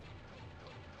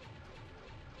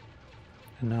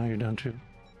now you're down to...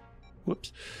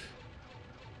 Whoops.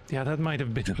 Yeah, that might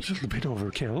have been a little bit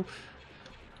overkill.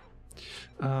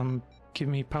 Give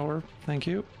me power, thank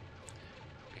you.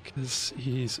 Because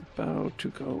he's about to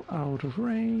go out of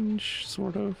range,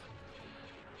 sort of.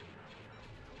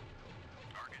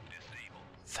 Target disabled.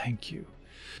 Thank you.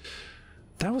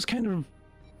 That was kind of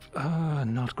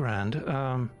not grand.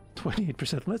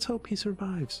 28%. Let's hope he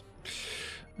survives.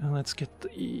 And let's get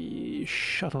the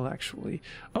shuttle, actually.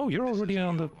 Oh, you're already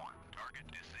on the...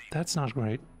 That's not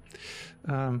great.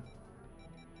 We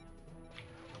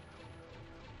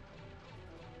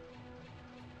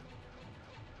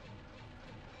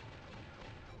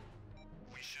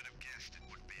should have guessed it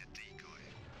would be a decoy.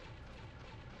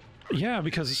 Yeah,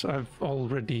 because I've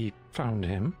already found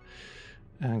him.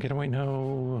 Get away,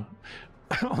 no.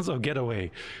 Also, get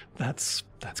away. That's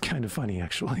kind of funny,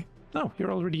 actually. No,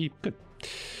 you're already good.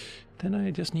 Then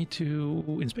I just need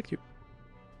to inspect you.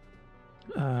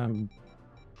 Assault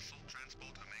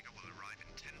transport Omega will arrive in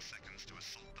 10 seconds to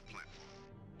assault the platform.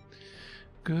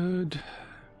 Good.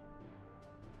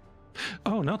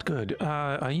 Oh, not good.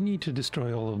 I need to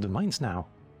destroy all of the mines now.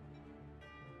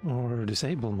 Or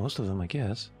disable most of them, I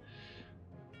guess.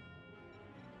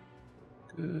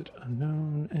 Good,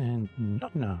 unknown, and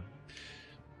not known.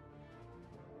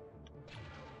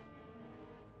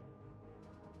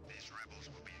 These rebels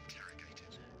will be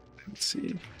interrogated. Let's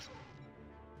see.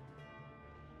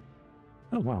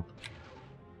 Oh, wow.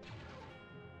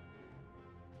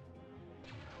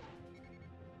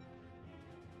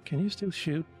 Can you still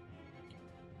shoot?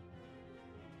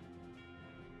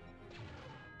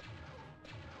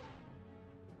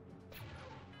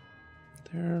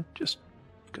 They're just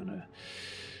gonna...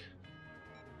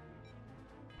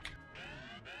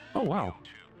 Oh, wow.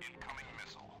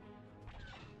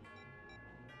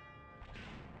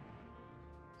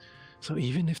 So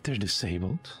even if they're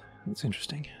disabled, that's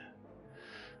interesting.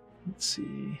 Let's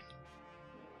see.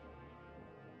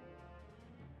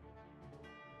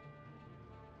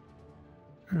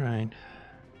 All right.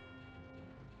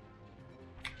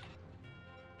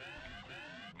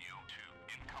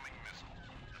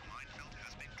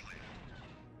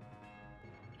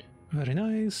 Very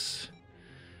nice.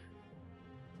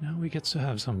 Now we get to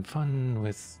have some fun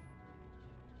with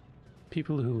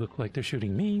people who look like they're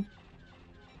shooting me.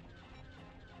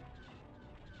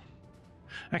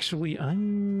 Actually,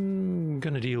 I'm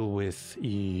gonna deal with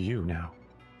you now.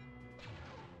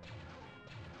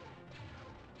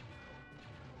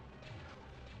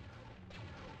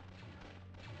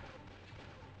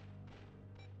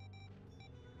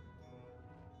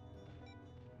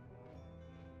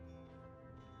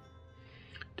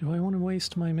 Do I want to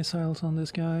waste my missiles on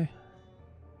this guy?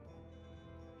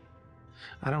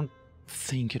 I don't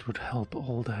think it would help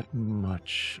all that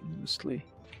much, honestly.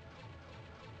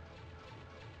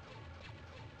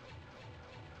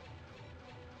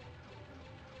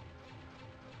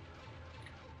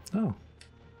 Oh.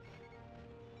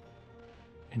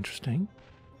 Interesting.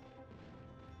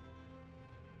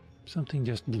 Something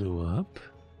just blew up.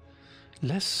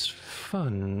 Less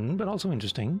fun, but also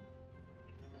interesting.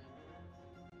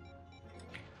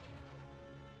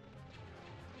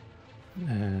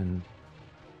 And...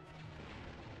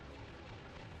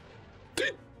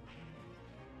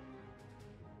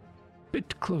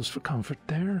 bit close for comfort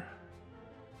there.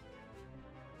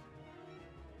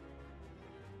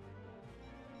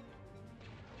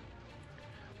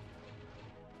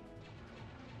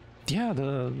 Yeah,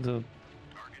 the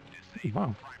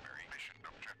wow.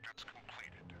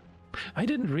 I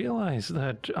didn't realize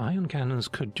that ion cannons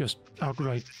could just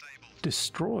outright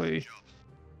destroy.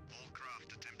 All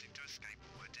craft attempting to escape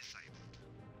were disabled.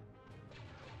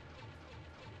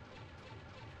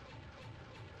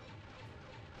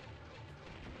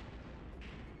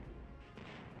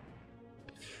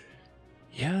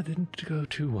 Yeah, didn't go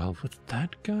too well with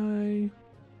that guy.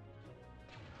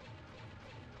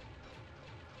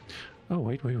 Oh,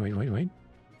 wait.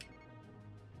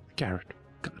 Garrett,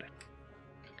 got it.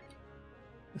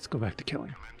 Let's go back to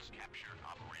killing.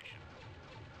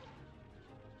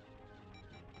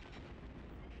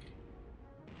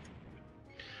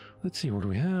 Let's see what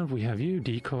we have. We have you,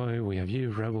 Decoy. We have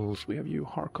you, Rebels. We have you,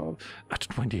 Harkov. At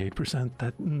 28%,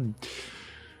 that...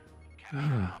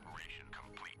 Operation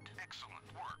complete. Excellent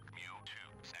work, Mu-2.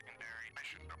 Secondary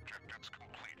mission objectives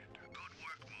completed. Good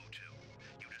work, Mu-2.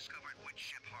 You discovered which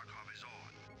ship Harkov is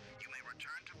on. You may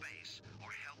return to base or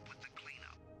help with the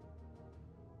cleanup.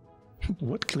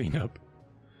 What cleanup?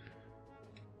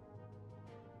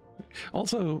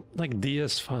 Also, like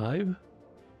DS5,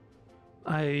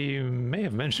 I may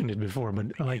have mentioned it before,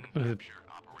 but like,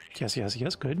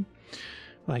 yes, good.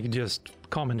 Like, just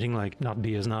commenting, like, not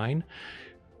DS9.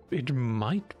 It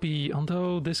might be,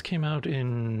 although this came out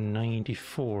in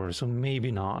 94, so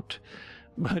maybe not.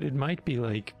 But it might be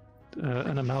like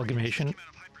an amalgamation.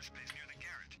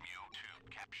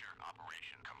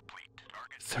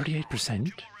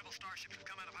 38%?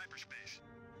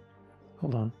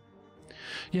 Hold on.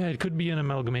 Yeah, it could be an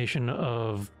amalgamation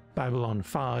of Babylon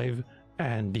 5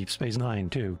 and Deep Space Nine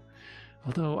too.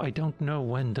 Although I don't know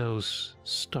when those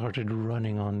started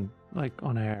running on, like,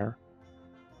 on air.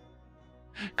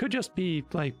 Could just be,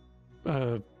 like,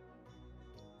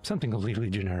 something completely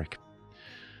generic.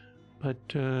 But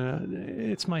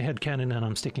it's my headcanon and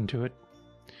I'm sticking to it.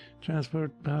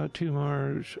 Transport to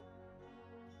Mars.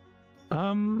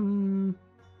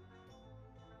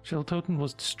 Shell Totem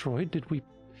was destroyed. Did we...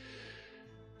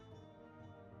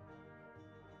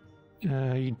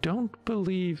 you don't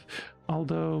believe,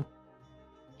 although...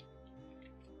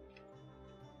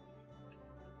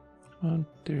 Oh,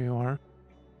 there you are.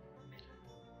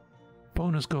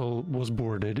 Bonus goal was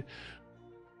boarded.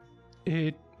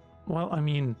 It... Well, I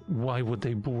mean, why would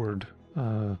they board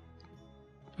a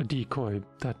decoy?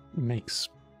 That makes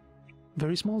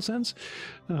very small sense.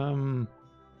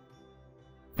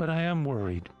 But I am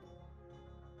worried.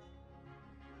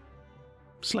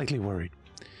 Slightly worried.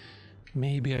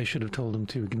 Maybe I should have told him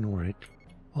to ignore it.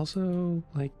 Also,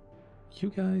 like, you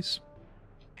guys,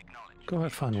 go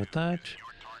have fun with that.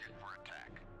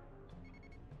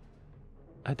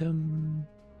 Adam.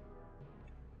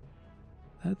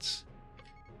 That's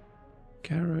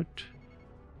Garrett.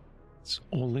 It's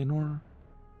Olinor.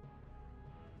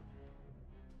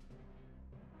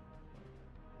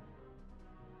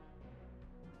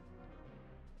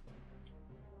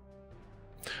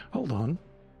 Hold on.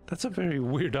 That's a very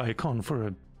weird icon for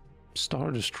a Star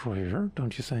Destroyer,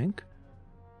 don't you think?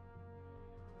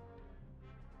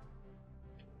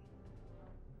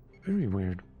 Very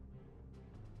weird.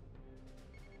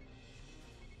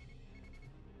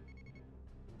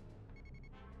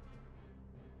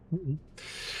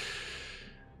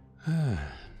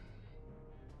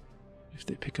 If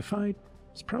they pick a fight,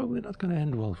 it's probably not going to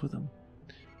end well for them.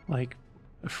 Like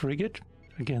a frigate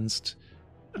against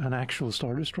an actual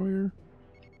Star Destroyer.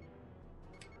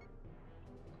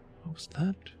 What was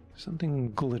that?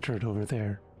 Something glittered over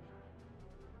there.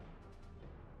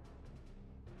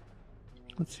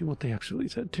 Let's see what they actually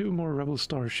said. 2 more Rebel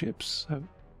starships.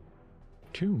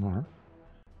 2 more?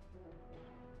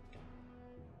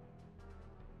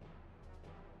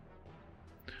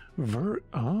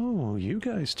 Oh, you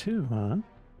guys too, huh?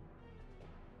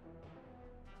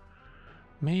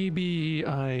 Maybe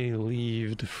I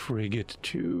leave the frigate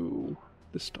to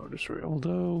the Star Destroyer,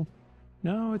 although...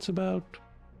 No, it's about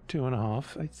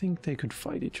 2.5. I think they could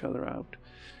fight each other out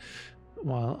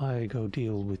while I go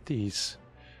deal with these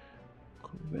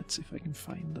corvettes, if I can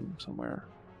find them somewhere.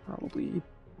 Probably...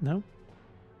 Nope.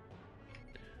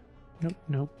 Nope,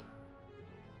 nope.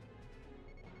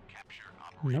 Capture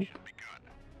operation Nope. begun.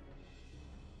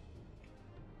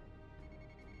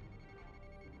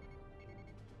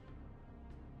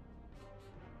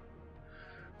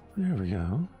 There we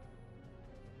go.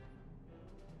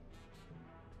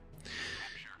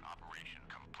 Capture operation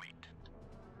complete.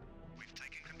 We've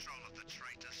taken control of the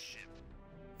traitor's ship.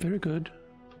 Very good.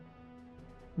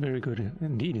 Very good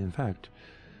indeed, in fact.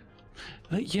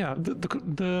 Yeah,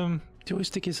 the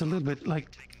joystick is a little bit like...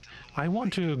 I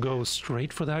want to go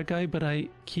straight for that guy, but I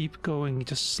keep going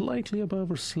just slightly above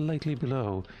or slightly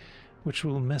below, which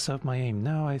will mess up my aim.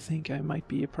 Now I think I might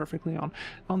be perfectly on.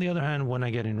 On the other hand, when I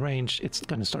get in range, it's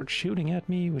gonna start shooting at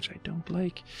me, which I don't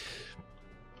like.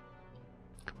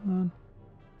 Come on.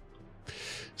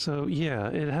 So yeah,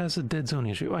 it has a dead zone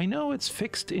issue. I know it's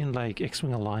fixed in like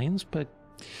X-Wing Alliance, but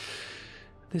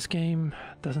this game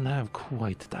doesn't have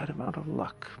quite that amount of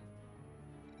luck.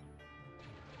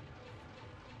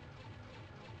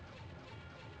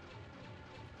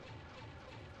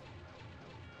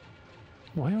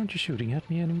 Why aren't you shooting at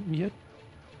me yet?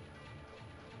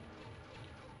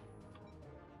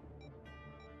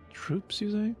 Troops,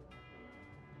 you say?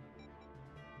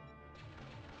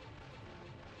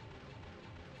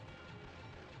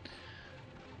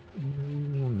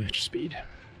 Match speed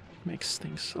makes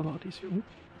things a lot easier. Oop.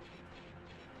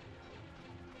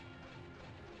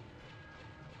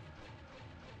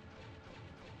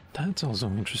 That's also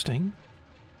interesting.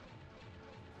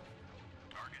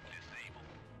 Target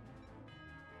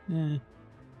disabled.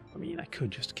 I mean, I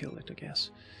could just kill it, I guess.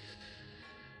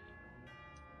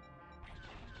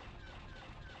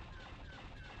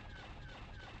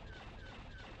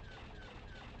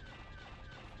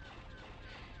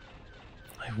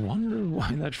 I wonder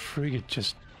why that frigate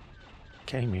just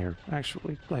came here,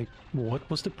 actually. Like, what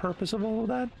was the purpose of all of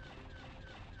that?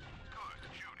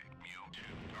 Good shooting. Mule 2,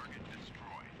 target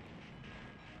destroyed.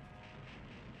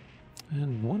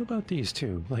 And what about these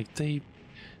two? Like,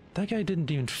 that guy didn't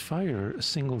even fire a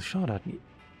single shot at me.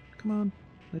 Come on,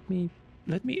 let me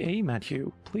aim at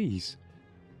you, please.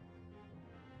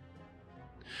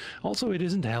 Also, it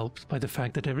isn't helped by the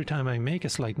fact that every time I make a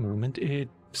slight movement, it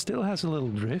still has a little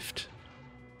drift.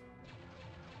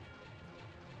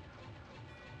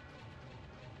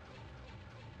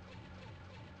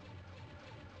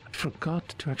 I forgot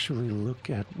to actually look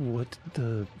at what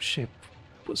the ship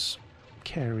was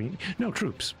carrying. No,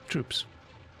 troops.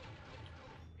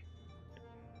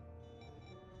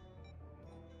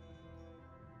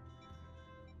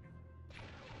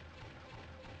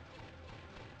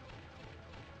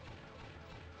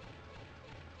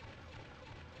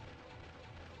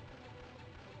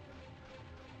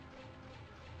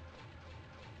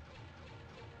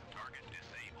 Target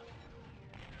disabled.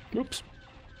 Oops.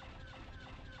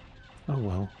 Oh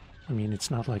well. I mean,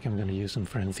 it's not like I'm going to use them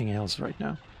for anything else right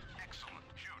now. Excellent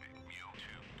shooting. Mule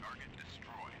 2, target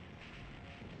destroyed.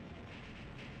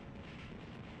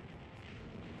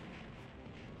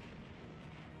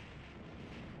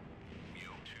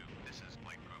 Mule 2, this is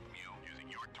Light Group Mule, using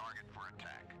your target for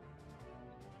attack.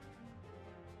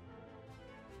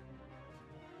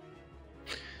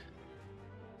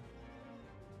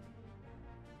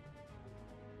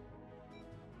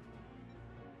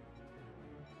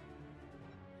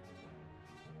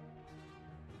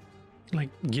 Like,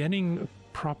 getting a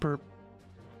proper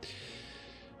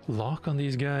lock on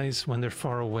these guys when they're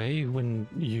far away, when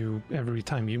every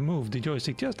time you move the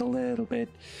joystick just a little bit.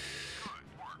 Good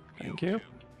work. Thank Mule you. 2.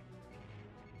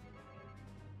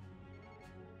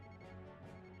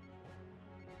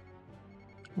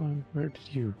 Well, where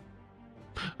did you...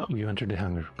 Oh, you entered the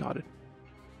hangar. Got it.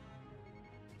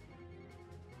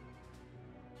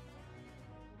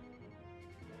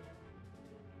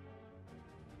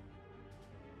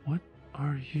 What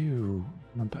are you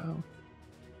about?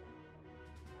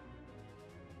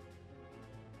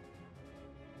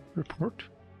 Report?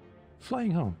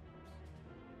 Flying home.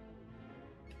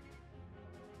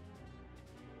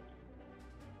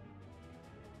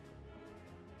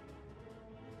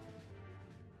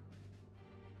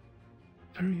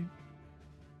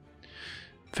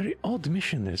 Very odd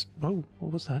mission this. Oh,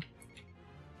 what was that?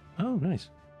 Oh, nice.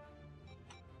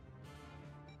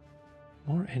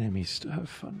 More enemies to have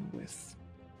fun with.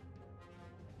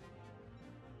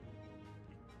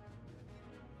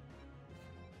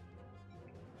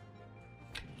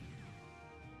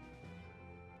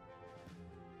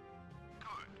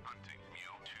 Good hunting,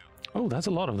 Mewtwo. Oh, that's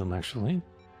a lot of them, actually.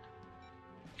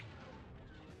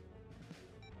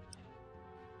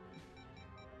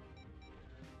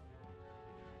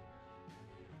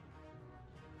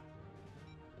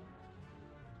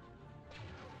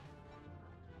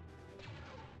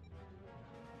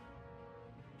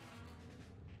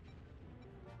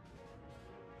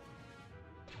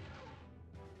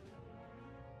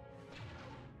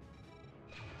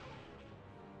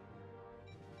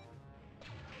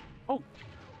 Oh!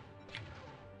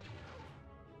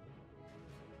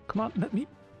 Come on,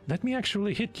 let me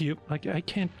actually hit you. Like, I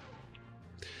can't...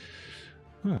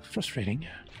 Oh, frustrating.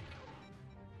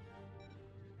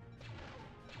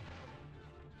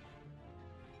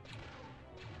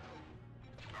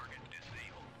 Target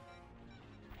disabled.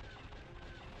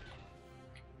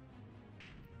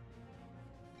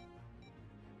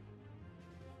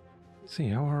 Let's see,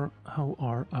 how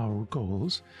are our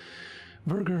goals?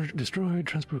 Burger destroyed,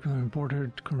 transport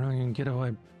imported, Corellian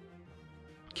getaway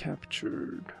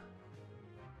captured.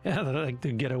 Yeah, I like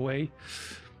the getaway.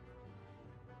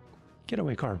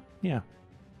 Getaway car, yeah.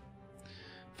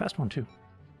 Fast one too.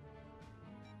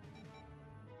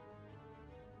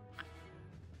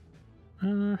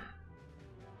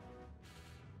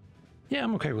 Yeah,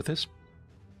 I'm okay with this.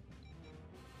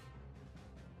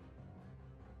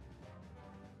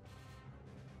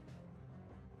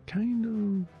 Kind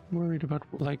of worried about,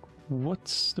 like,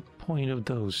 what's the point of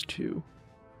those two?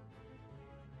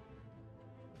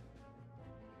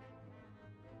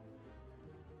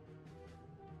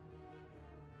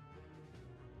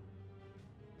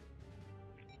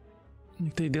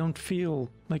 They don't feel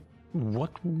like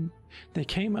what they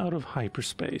came out of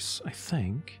hyperspace, I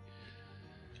think.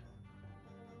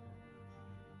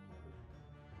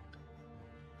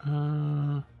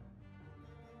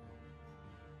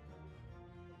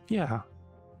 Yeah.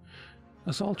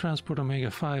 Assault transport Omega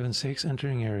 5 and 6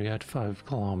 entering area at 5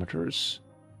 kilometers.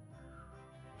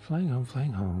 Flying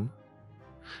home.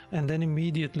 And then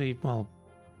immediately, well,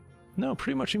 no,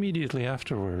 pretty much immediately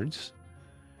afterwards,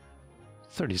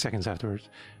 30 seconds afterwards,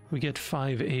 we get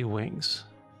 5 A-wings.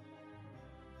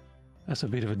 That's a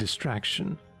bit of a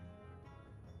distraction.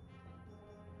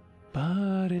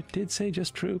 But it did say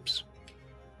just troops.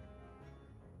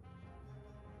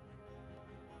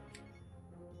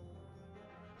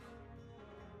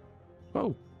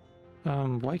 Oh,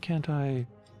 why can't I...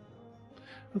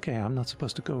 Okay, I'm not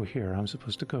supposed to go here. I'm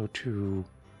supposed to go to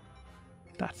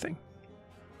that thing,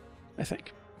 I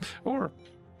think. Or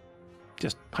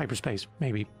just hyperspace,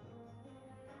 maybe.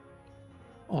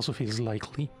 Also feels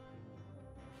likely.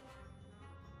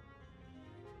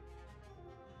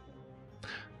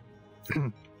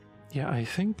 Yeah, I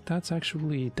think that's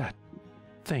actually that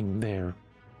thing there.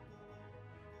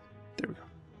 There we go.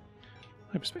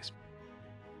 Hyperspace.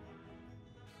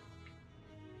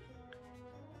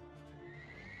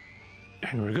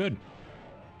 And we're good.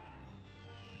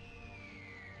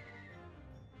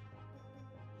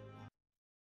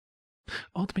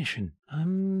 Odd mission.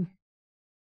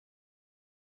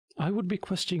 I would be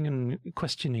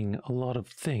questioning a lot of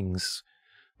things,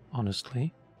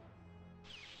 honestly.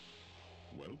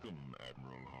 Welcome,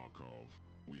 Admiral Harkov.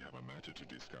 We have a matter to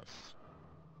discuss.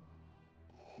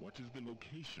 What is the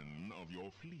location of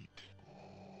your fleet?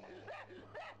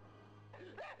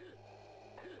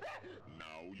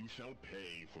 Now you shall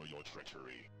pay for your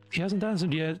treachery. He hasn't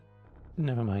answered yet.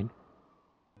 Never mind.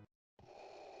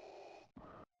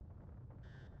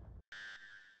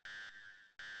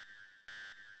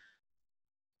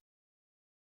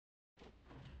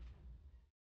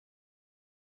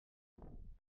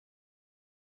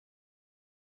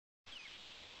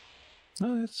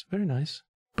 Oh, that's very nice.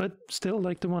 But still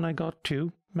like the one I got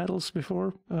 2 medals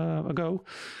before, ago.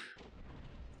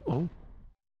 Oh.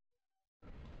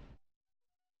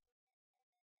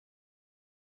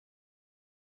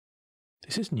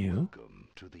 This is new. Welcome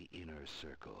to the inner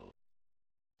circle.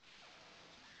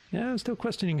 Yeah, I'm still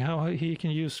questioning how he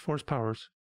can use force powers.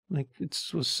 Like, it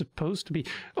was supposed to be...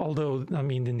 Although, I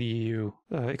mean, in the EU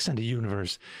extended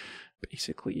universe,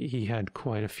 basically he had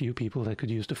quite a few people that could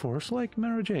use the force, like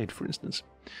Mara Jade, for instance.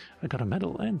 I got a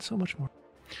medal and so much more.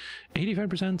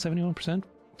 85%, 71%.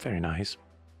 Very nice.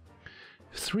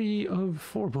 3 of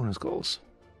 4 bonus goals.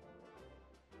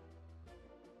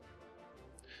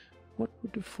 What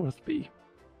would the 4th be?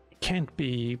 It can't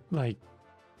be, like,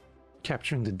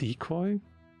 capturing the decoy?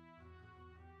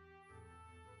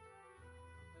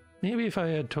 Maybe if I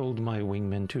had told my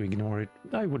wingmen to ignore it,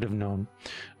 I would have known.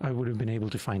 I would have been able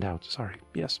to find out. Sorry.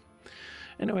 Yes.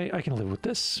 Anyway, I can live with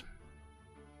this.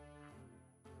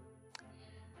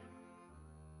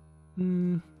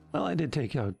 Well, I did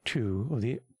take out 2 of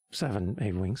the 7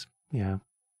 A-wings. Yeah.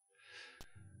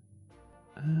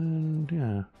 And,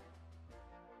 yeah.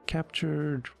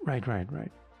 Captured... Right.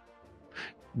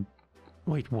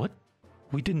 Wait, what?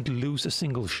 We didn't lose a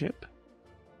single ship?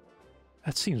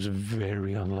 That seems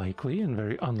very unlikely and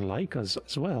very unlike us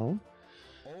as well.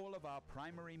 All of our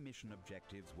primary mission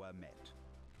objectives were met.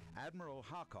 Admiral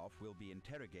Harkov will be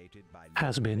interrogated by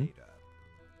Has been. Vader.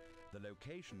 The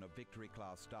location of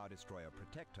Victory-class Star Destroyer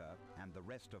Protector and the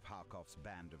rest of Harkov's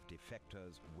band of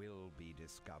defectors will be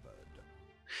discovered.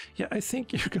 Yeah, I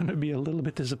think you're going to be a little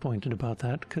bit disappointed about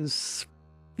that, because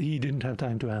he didn't have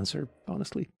time to answer,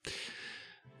 honestly.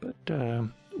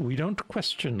 But we don't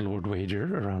question Lord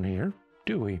Vader around here,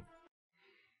 do we?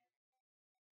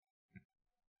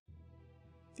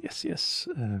 Yes,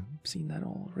 seen that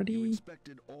already. You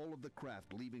inspected all of the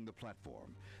craft leaving the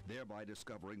platform, thereby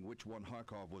discovering which one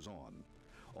Harkov was on.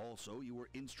 Also, you were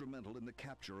instrumental in the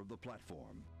capture of the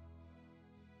platform.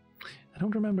 I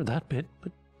don't remember that bit,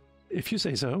 but if you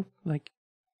say so, like,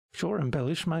 sure,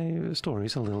 embellish my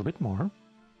stories a little bit more.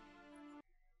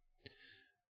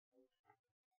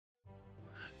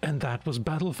 And that was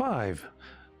Battle 5.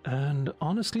 And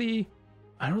honestly,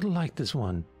 I really liked this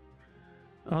one.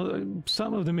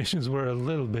 Some of the missions were a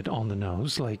little bit on the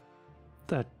nose, like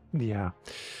that, yeah.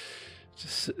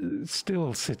 It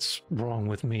still sits wrong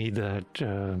with me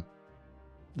that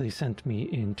they sent me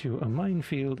into a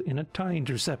minefield in a TIE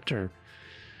interceptor.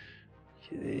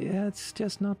 Yeah, it's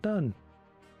just not done.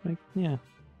 Like, yeah.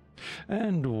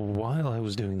 And while I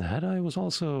was doing that, I was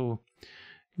also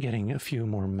getting a few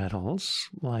more medals,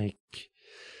 like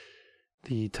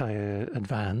the TIE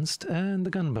Advanced and the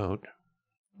gunboat.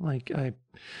 Like, I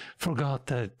forgot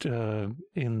that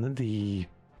in the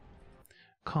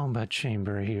combat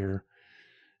chamber here,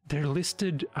 they're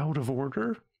listed out of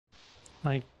order.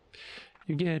 Like,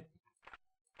 you get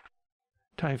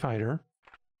TIE Fighter,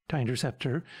 TIE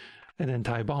Interceptor, and then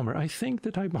TIE Bomber. I think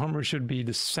the TIE Bomber should be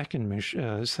the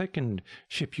second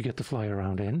ship you get to fly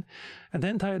around in, and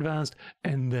then TIE Advanced,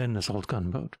 and then Assault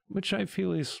Gunboat, which I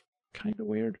feel is kind of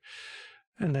weird.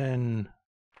 And then,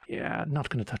 yeah, not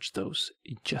going to touch those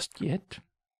just yet.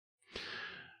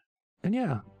 And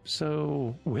yeah,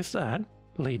 so with that,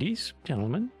 ladies,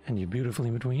 gentlemen, and you beautiful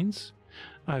in-betweens,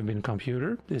 I've been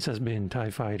Calmputer. This has been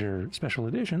TIE Fighter Special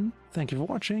Edition. Thank you for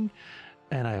watching,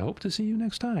 and I hope to see you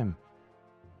next time.